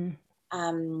 Mm-hmm.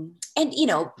 And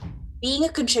being a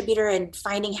contributor and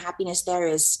finding happiness there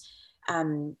is,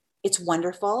 it's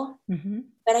wonderful.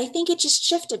 But I think it just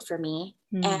shifted for me.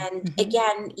 And Mm-hmm.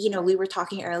 again, we were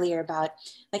talking earlier about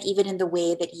like even in the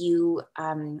way that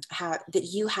um,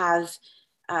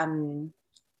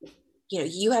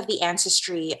 you have the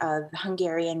ancestry of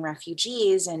Hungarian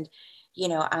refugees, and you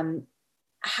know, um,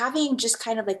 having just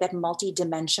kind of like that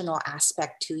multi-dimensional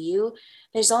aspect to you.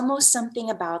 There's almost something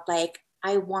about like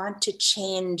I want to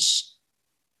change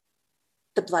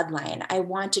the bloodline. I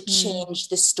want to change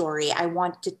the story. I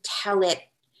want to tell it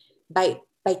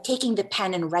by taking the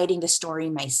pen and writing the story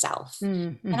myself.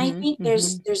 And I Mm-hmm. think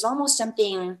Mm-hmm. there's almost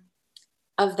something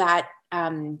of that,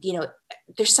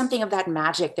 there's something of that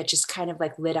magic that just kind of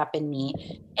like lit up in me.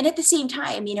 And at the same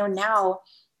time, now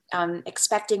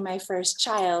expecting my first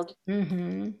child,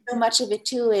 Mm-hmm. so much of it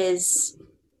too is,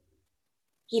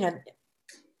 you know,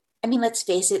 I mean, let's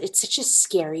face it, it's such a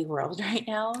scary world right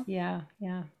now. Yeah,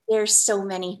 yeah, There's so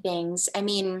many things. I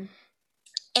mean,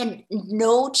 and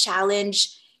no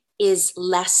challenge is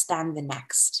less than the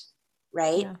next,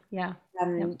 right? yeah, yeah.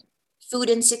 Yep, Um, Food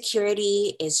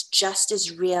insecurity is just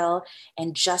as real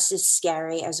and just as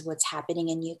scary as what's happening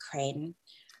in Ukraine.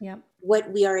 yep.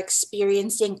 What we are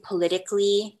experiencing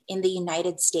politically in the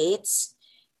United States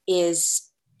is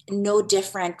no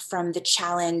different from the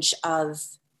challenge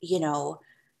you know,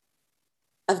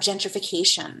 of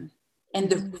gentrification and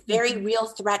the Mm-hmm. very Mm-hmm. real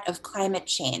threat of climate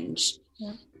change.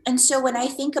 Yep. And so when I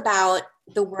think about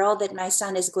the world that my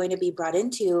son is going to be brought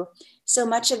into, so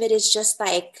much of it is just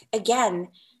like, again,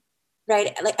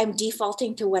 right? Like I'm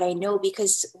defaulting to what I know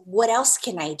because what else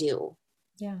can I do?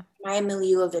 Yeah. My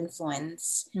milieu of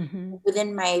influence Mm-hmm.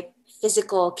 within my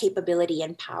physical capability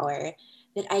and power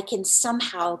that I can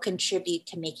somehow contribute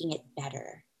to making it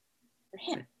better for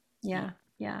him. Yeah,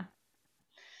 yeah.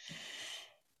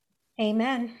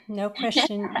 Amen. No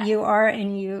question. You are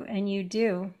and you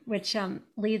do, which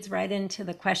leads right into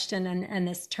the question and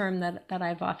this term that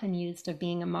I've often used of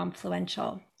being a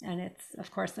momfluential. And it's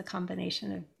of course a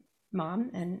combination of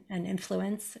mom and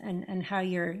influence and how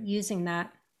you're using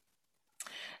that.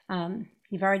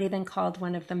 You've already been called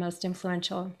one of the most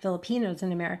influential Filipinos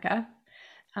in America.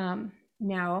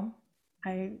 Now,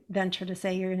 I venture to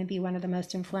say you're going to be one of the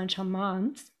most influential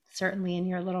moms, certainly in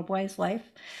your little boy's life.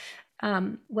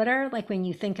 What are, like, when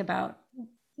you think about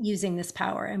using this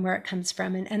power and where it comes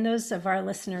from, and those of our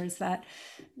listeners that,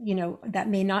 that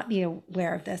may not be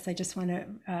aware of this, I just want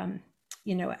to,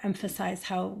 emphasize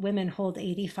how women hold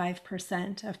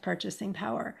 85% of purchasing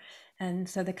power. And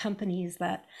so the companies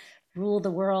that rule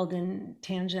the world in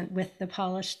tangent with the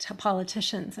polished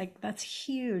politicians, like that's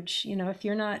huge. If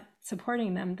you're not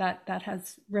supporting them, that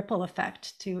has ripple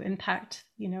effect to impact,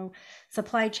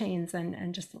 supply chains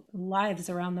and just lives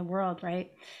around the world,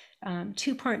 right?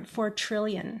 2.4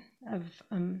 trillion of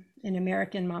in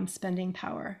American mom spending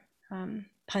power.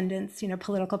 Pundits,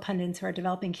 political pundits who are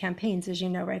developing campaigns, as you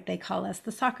know, right? They call us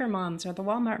the soccer moms or the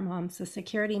Walmart moms, the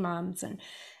security moms,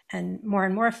 and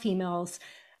more females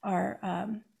are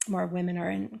more women are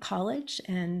in college,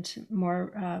 and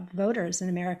more voters in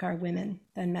America are women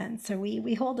than men. So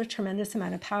we hold a tremendous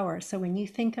amount of power. So when you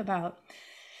think about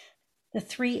the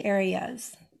three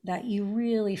areas that you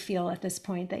really feel at this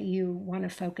point that you want to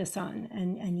focus on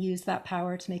and use that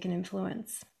power to make an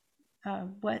influence,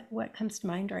 what comes to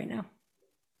mind right now?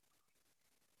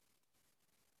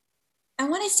 I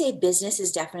want to say business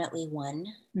is definitely one,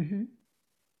 Mm-hmm.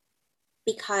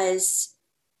 because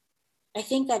I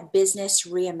think that business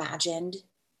reimagined,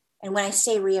 and when I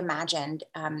say reimagined,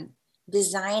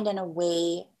 designed in a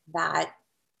way that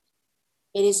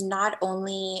it is not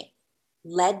only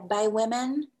led by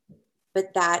women,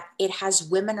 but that it has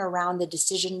women around the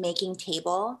decision-making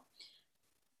table,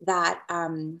 that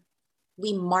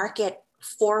we market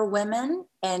for women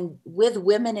and with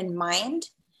women in mind,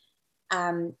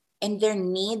 and their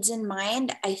needs in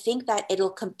mind. I think that it'll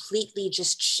completely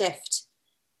just shift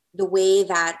the way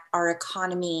that our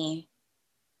economy,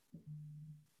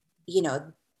 you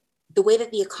know, the way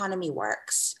that the economy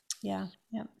works. Yeah.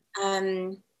 Yeah.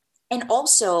 And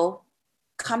also,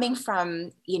 coming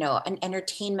from, an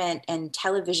entertainment and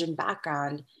television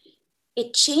background,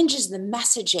 it changes the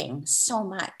messaging so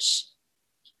much.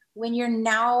 When you're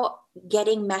now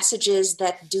getting messages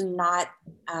that do not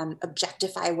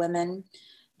objectify women,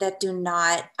 that do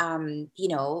not,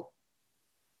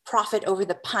 profit over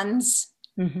the puns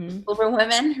Mm-hmm. over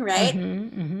women, right?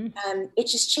 Mm-hmm. Mm-hmm. It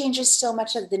just changes so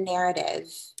much of the narrative,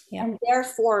 Yeah. and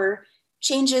therefore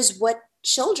changes what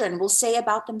children will say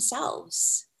about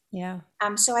themselves. Yeah.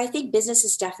 So I think business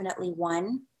is definitely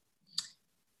one.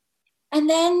 And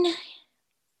then,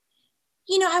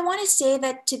 I want to say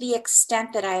that to the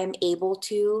extent that I am able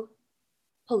to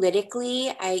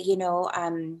politically, I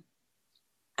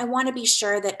want to be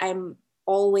sure that I'm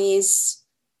always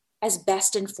as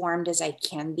best informed as I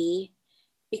can be,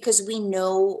 because we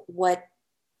know what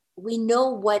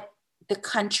the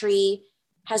country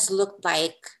has looked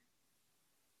like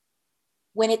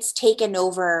when it's taken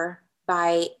over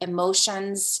by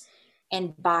emotions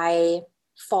and by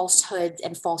falsehoods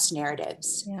and false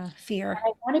narratives. Yeah. Fear.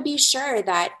 I want to be sure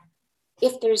that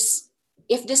if this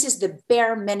is the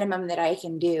bare minimum that I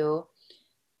can do,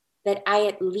 that I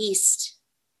at least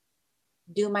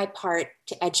do my part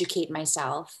to educate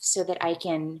myself so that I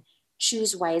can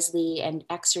choose wisely and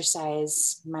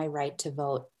exercise my right to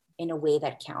vote in a way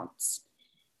that counts.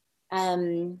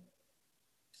 Um,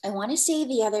 I want to say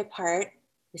the other part.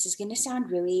 This is going to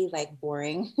sound really like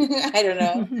boring. I don't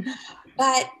know.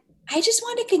 But I just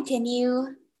want to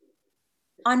continue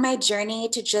on my journey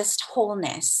to just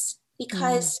wholeness, Mm.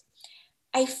 because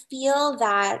I feel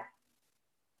that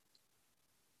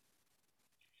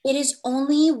it is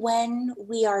only when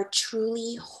we are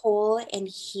truly whole and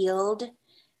healed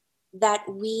that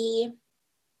we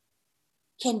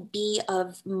can be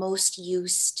of most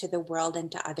use to the world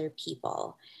and to other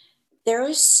people. There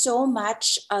is so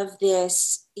much of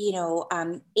this,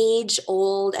 age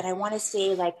old, and I want to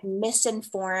say like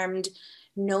misinformed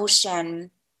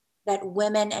notion that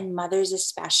women and mothers,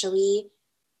 especially,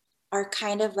 are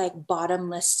kind of like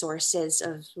bottomless sources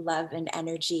of love and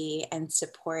energy and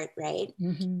support, right?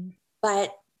 Mm-hmm.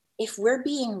 But if we're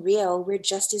being real, we're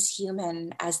just as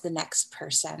human as the next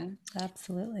person.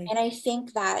 Absolutely. And I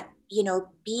think that,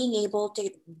 being able to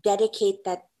dedicate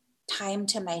that time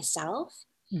to myself,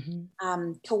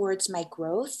 Mm-hmm. towards my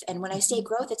growth. And when I say Mm-hmm.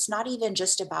 growth, it's not even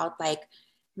just about like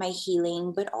my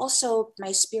healing, but also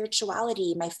my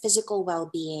spirituality, my physical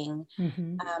well-being,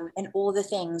 Mm-hmm. and all the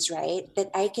things, right?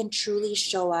 That I can truly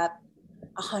show up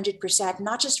 100%,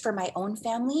 not just for my own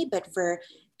family, but for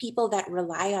people that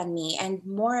rely on me. And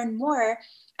more,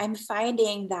 I'm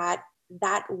finding that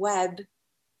that web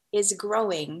is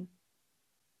growing.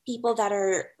 People that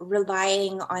are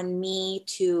relying on me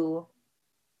to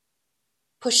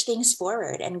push things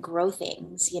forward and grow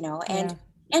things, Yeah.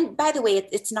 and by the way,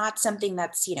 it's not something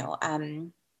that's,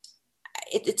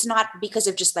 it's not because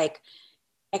of just like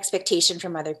expectation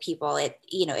from other people. It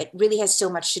really has so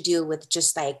much to do with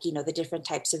just like, the different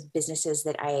types of businesses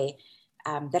that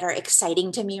that are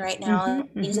exciting to me right Mm-hmm. now,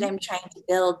 things that Mm-hmm. I'm trying to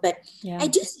build, but Yeah. I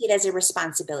do see it as a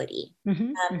responsibility. Mm-hmm.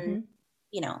 Um, Mm-hmm.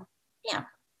 you know, yeah,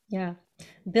 Yeah.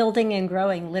 Building and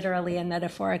growing literally and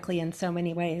metaphorically in so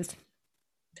many ways.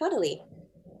 totally.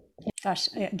 Gosh,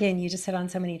 again, you just hit on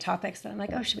so many topics that I'm like,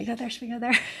 oh, should we go there? Should we go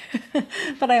there?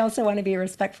 But I also want to be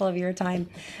respectful of your time.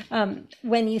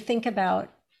 When you think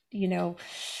about, you know,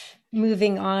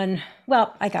 moving on,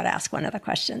 well, I got to ask one of the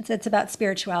questions. It's about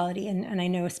spirituality. And I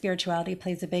know spirituality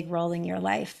plays a big role in your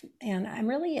life. And I'm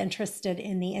really interested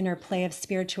in the interplay of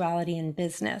spirituality and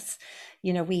business.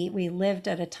 We lived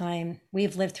at a time,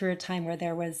 we've lived through a time where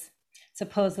there was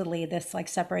supposedly this like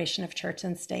separation of church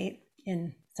and state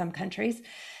in some countries,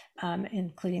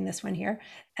 including this one here.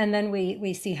 And then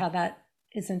we see how that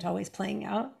isn't always playing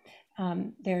out.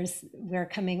 We're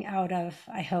coming out of,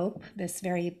 I hope, this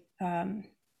very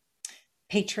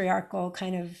patriarchal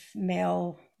kind of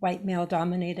white male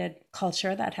dominated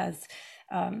culture that has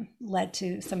led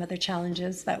to some of the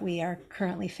challenges that we are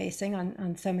currently facing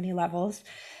on so many levels.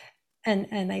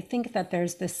 And I think that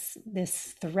there's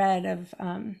this thread of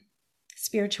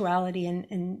spirituality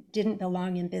and didn't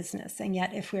belong in business. And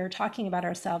yet, if we're talking about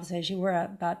ourselves as you were,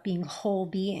 about being whole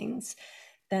beings,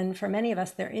 then for many of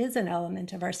us, there is an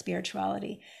element of our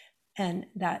spirituality. And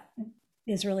that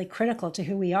is really critical to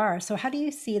who we are. So how do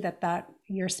you see that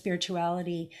your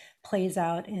spirituality plays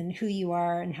out in who you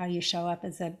are and how you show up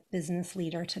as a business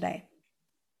leader today?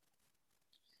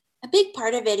 A big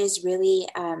part of it is really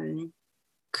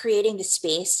creating the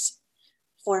space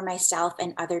for myself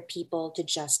and other people to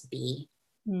just be,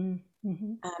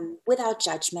 without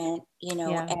judgment,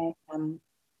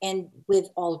 and with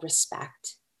all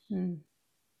respect. And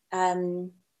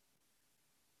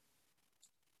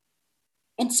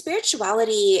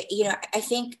spirituality, I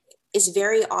think is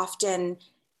very often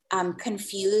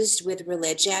confused with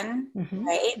religion,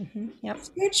 right? Yep.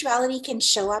 Spirituality can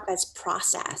show up as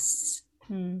process.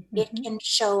 It can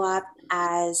show up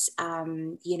as,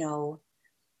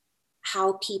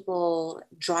 how people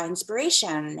draw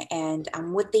inspiration and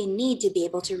what they need to be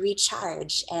able to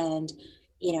recharge and,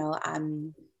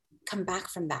 come back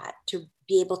from that to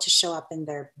be able to show up in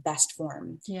their best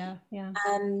form. Yeah.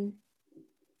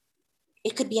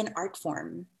 It could be an art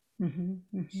form. And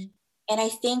I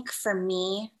think for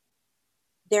me,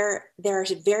 there are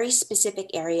very specific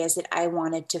areas that I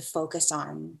wanted to focus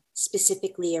on,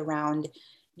 specifically around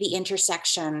the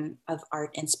intersection of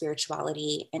art and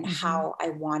spirituality and how I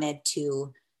wanted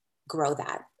to grow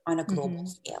that on a global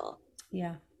scale.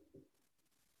 Yeah.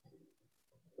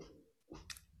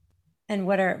 And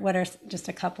what are just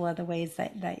a couple of the ways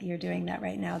that you're doing that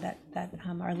right now that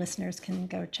our listeners can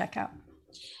go check out?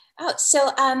 Oh,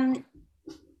 so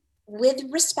with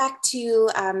respect to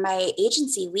my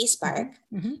agency, We Spark,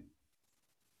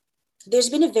 there's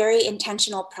been a very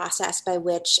intentional process by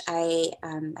which I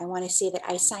want to say that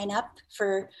I sign up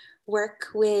for work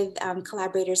with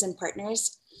collaborators and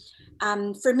partners.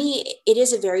 For me, it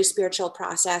is a very spiritual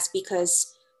process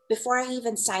because before I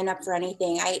even sign up for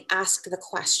anything, I ask the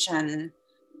question,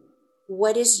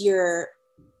 what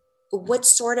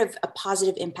sort of a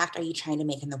positive impact are you trying to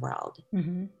make in the world?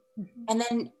 And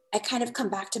then I kind of come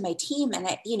back to my team and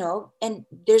and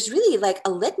there's really like a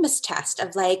litmus test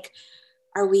of like,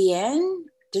 are we in?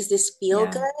 Does this feel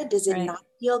good? Does it not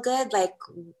feel good? Like,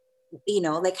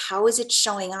 like how is it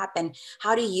showing up and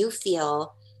how do you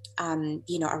feel,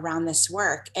 around this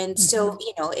work? And so,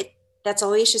 that's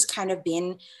always just kind of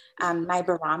been my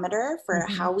barometer for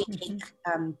how we take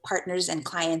partners and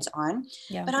clients on.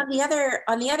 Yeah. But on the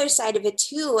other side of it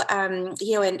too, and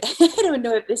I don't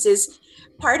know if this is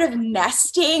part of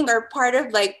nesting or part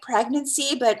of like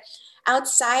pregnancy, but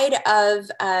outside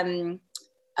of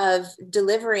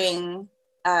delivering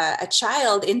a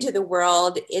child into the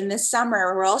world in the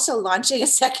summer, we're also launching a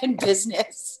second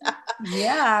business.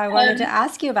 Yeah, I wanted to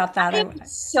ask you about that. I'm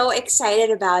so excited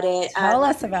about it. Tell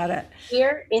us about it.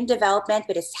 We're in development,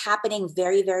 but it's happening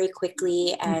very, very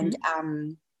quickly. And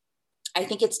I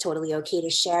think it's totally okay to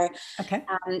share. Okay.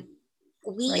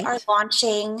 We are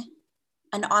launching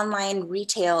an online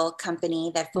retail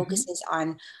company that focuses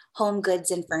on home goods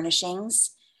and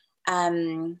furnishings.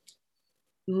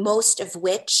 Most of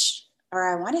which, or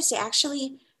I want to say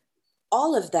actually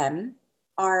all of them,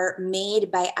 are made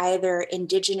by either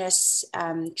indigenous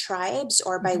tribes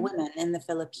or by women in the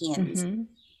Philippines.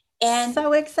 And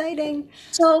so exciting.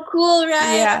 So cool,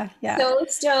 right? Yeah. So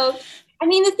stoked. I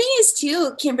mean, the thing is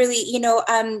too, Kimberly,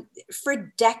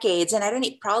 for decades, and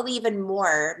probably even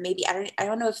more, maybe, I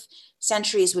don't know if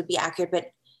centuries would be accurate,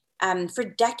 but for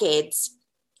decades,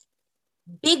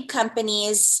 big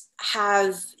companies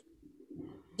have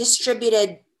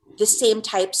distributed the same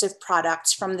types of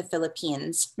products from the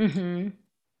Philippines,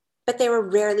 but they were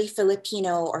rarely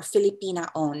Filipino or Filipina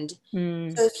owned.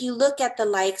 So if you look at the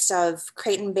likes of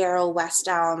Crate and Barrel, West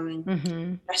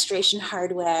Elm, Restoration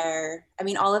Hardware, I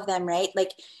mean, all of them, right?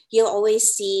 Like you'll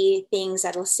always see things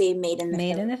that'll say made in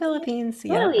the Philippines.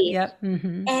 Totally. Yep.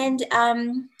 And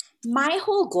my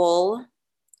whole goal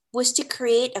was to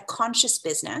create a conscious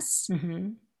business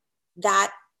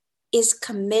that is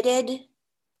committed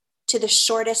to the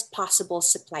shortest possible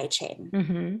supply chain,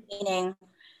 meaning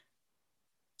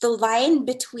the line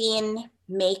between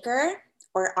maker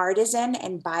or artisan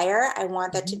and buyer, I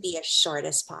want that to be as short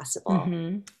as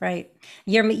possible. Right.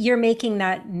 You're making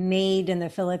that made in the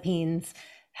Philippines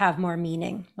have more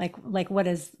meaning. Like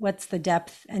what's the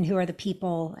depth and who are the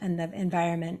people and the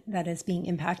environment that is being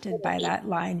impacted by that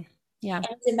line? Yeah. And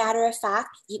as a matter of fact,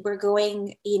 we're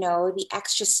going, the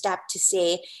extra step to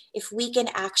say if we can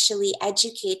actually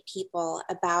educate people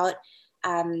about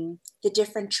the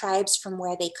different tribes from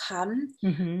where they come,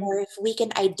 or if we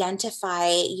can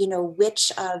identify,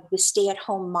 which of the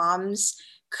stay-at-home moms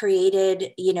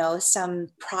created, some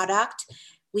product,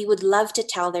 we would love to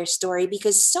tell their story,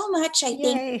 because so much, I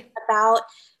think, Yay. about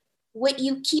what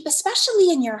you keep, especially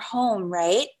in your home,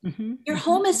 right? Your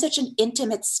home is such an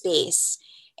intimate space,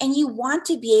 and you want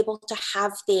to be able to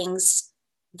have things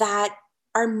that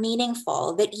are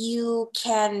meaningful, that you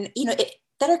can,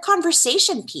 that are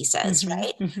conversation pieces,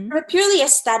 right? From a purely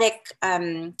aesthetic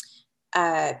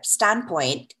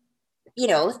standpoint,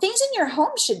 things in your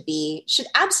home should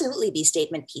absolutely be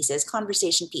statement pieces,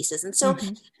 conversation pieces. And so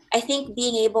I think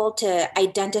being able to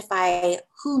identify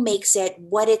who makes it,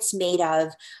 what it's made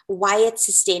of, why it's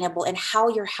sustainable, and how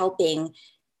you're helping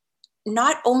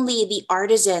not only the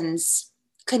artisans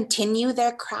continue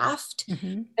their craft,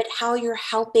 but how you're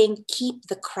helping keep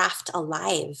the craft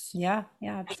alive. Yeah,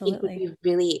 I think would absolutely. be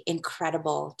really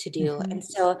incredible to do. And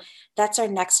so that's our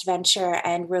next venture.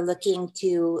 And we're looking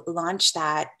to launch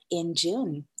that in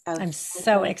June of I'm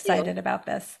so 2022. excited about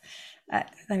this.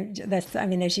 I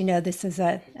mean, as you know, this is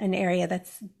an area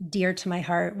that's dear to my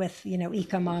heart with,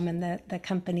 EcoMom and the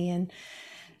company and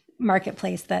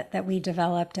marketplace that we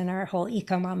developed, and our whole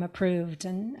EcoMom approved.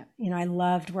 And, I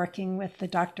loved working with the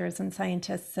doctors and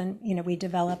scientists, and, we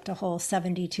developed a whole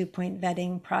 72-point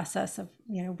vetting process of,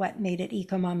 what made it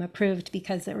EcoMom approved,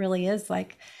 because it really is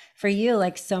like, for you,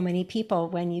 like so many people,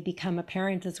 when you become a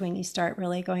parent is when you start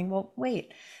really going, well,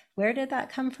 wait, where did that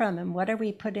come from? And what are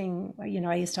we putting, I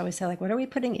used to always say, like, what are we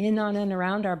putting in, on, and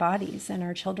around our bodies and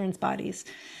our children's bodies?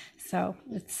 So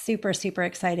it's super, super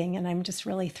exciting. And I'm just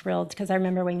really thrilled, because I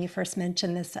remember when you first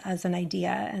mentioned this as an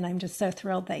idea, and I'm just so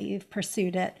thrilled that you've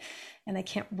pursued it. And I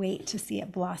can't wait to see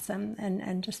it blossom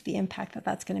and just the impact that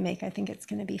that's going to make. I think it's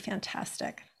going to be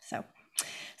fantastic. So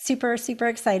super, super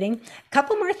exciting. A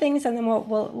couple more things, and then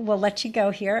we'll let you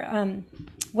go here.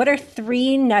 What are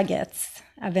 3 nuggets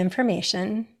of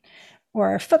information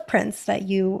or footprints that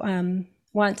you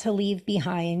want to leave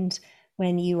behind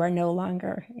when you are no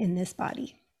longer in this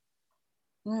body?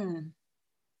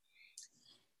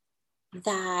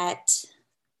 That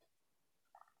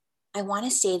I want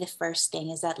to say the first thing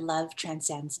is that love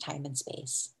transcends time and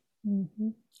space.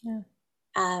 Yeah.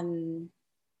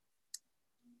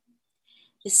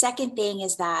 The second thing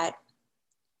is that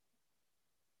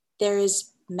there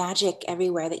is magic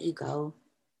everywhere that you go.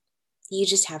 You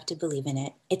just have to believe in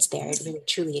it. It's there. It really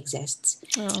truly exists.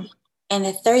 Oh. And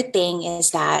the third thing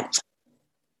is that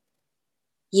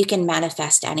you can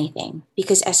manifest anything,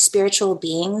 because as spiritual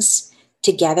beings,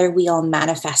 together we all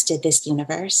manifested this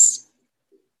universe.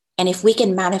 And if we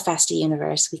can manifest a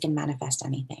universe, we can manifest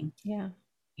anything. Yeah.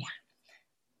 Yeah.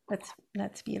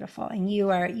 That's beautiful. And you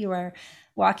are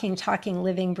walking, talking,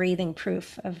 living, breathing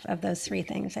proof of those 3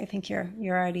 things. I think you're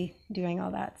already doing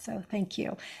all that. So thank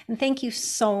you. And thank you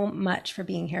so much for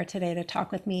being here today to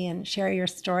talk with me and share your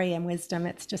story and wisdom.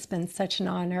 It's just been such an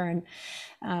honor. And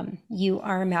you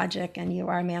are magic, and you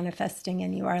are manifesting,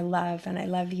 and you are love. And I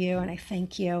love you, and I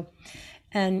thank you.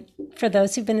 And for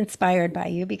those who've been inspired by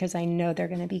you, because I know they're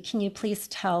going to be, can you please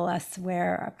tell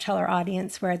our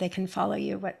audience where they can follow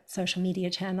you, what social media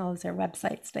channels or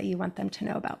websites that you want them to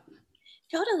know about?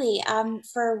 Totally.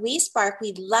 For WeSpark,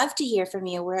 we'd love to hear from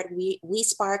you. We're at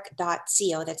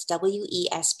wespark.co. That's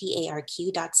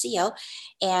WESPARQ.co.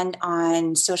 And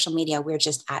on social media, we're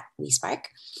just at WeSpark.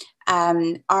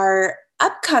 Our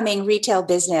upcoming retail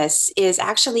business is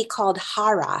actually called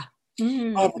Hara.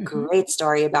 I have a great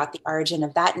story about the origin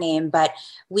of that name, but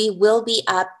we will be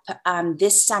up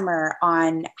this summer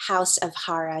on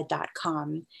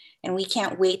houseofhara.com. And we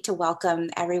can't wait to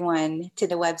welcome everyone to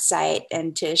the website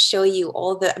and to show you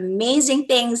all the amazing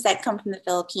things that come from the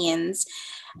Philippines.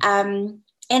 And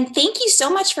thank you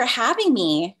so much for having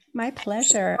me. My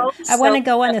pleasure. I want to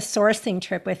go on a sourcing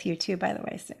trip with you too, by the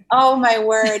way, soon. Oh, my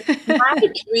word. My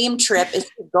dream trip is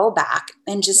to go back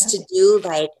and just to do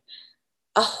like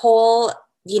a whole,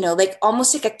 like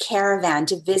almost like a caravan,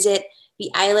 to visit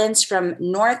the islands from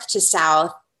north to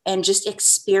south and just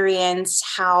experience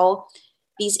how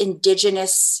these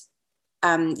indigenous,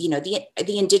 the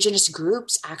indigenous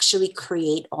groups actually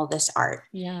create all this art.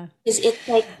 Yeah. Because it's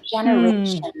like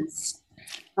generations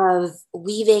of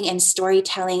weaving and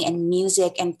storytelling and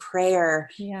music and prayer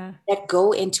that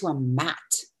go into a mat.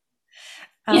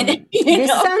 This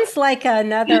sounds like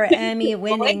another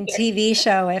Emmy-winning TV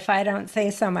show, if I don't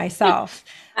say so myself.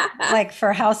 Like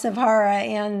for House of Horror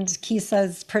and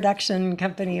Keesa's production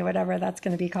company, whatever that's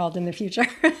going to be called in the future.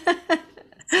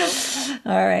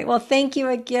 All right. Well, thank you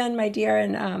again, my dear.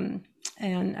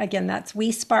 And again, that's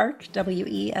WeSpark,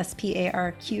 WESPARQ.co,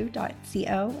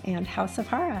 and House of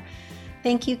Horror.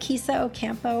 Thank you, Keesa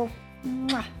Ocampo.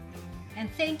 Mwah. And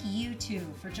thank you, too,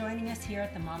 for joining us here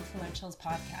at the Momfluentials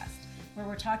podcast, where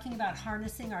we're talking about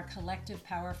harnessing our collective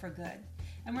power for good.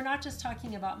 And we're not just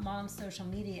talking about moms social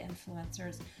media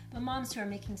influencers, but moms who are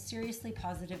making seriously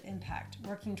positive impact,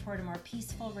 working toward a more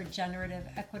peaceful, regenerative,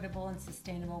 equitable, and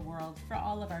sustainable world for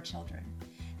all of our children.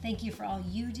 Thank you for all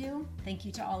you do. Thank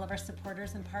you to all of our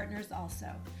supporters and partners also.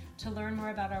 To learn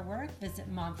more about our work,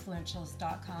 visit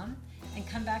momfluentials.com and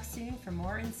come back soon for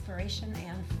more inspiration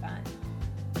and fun.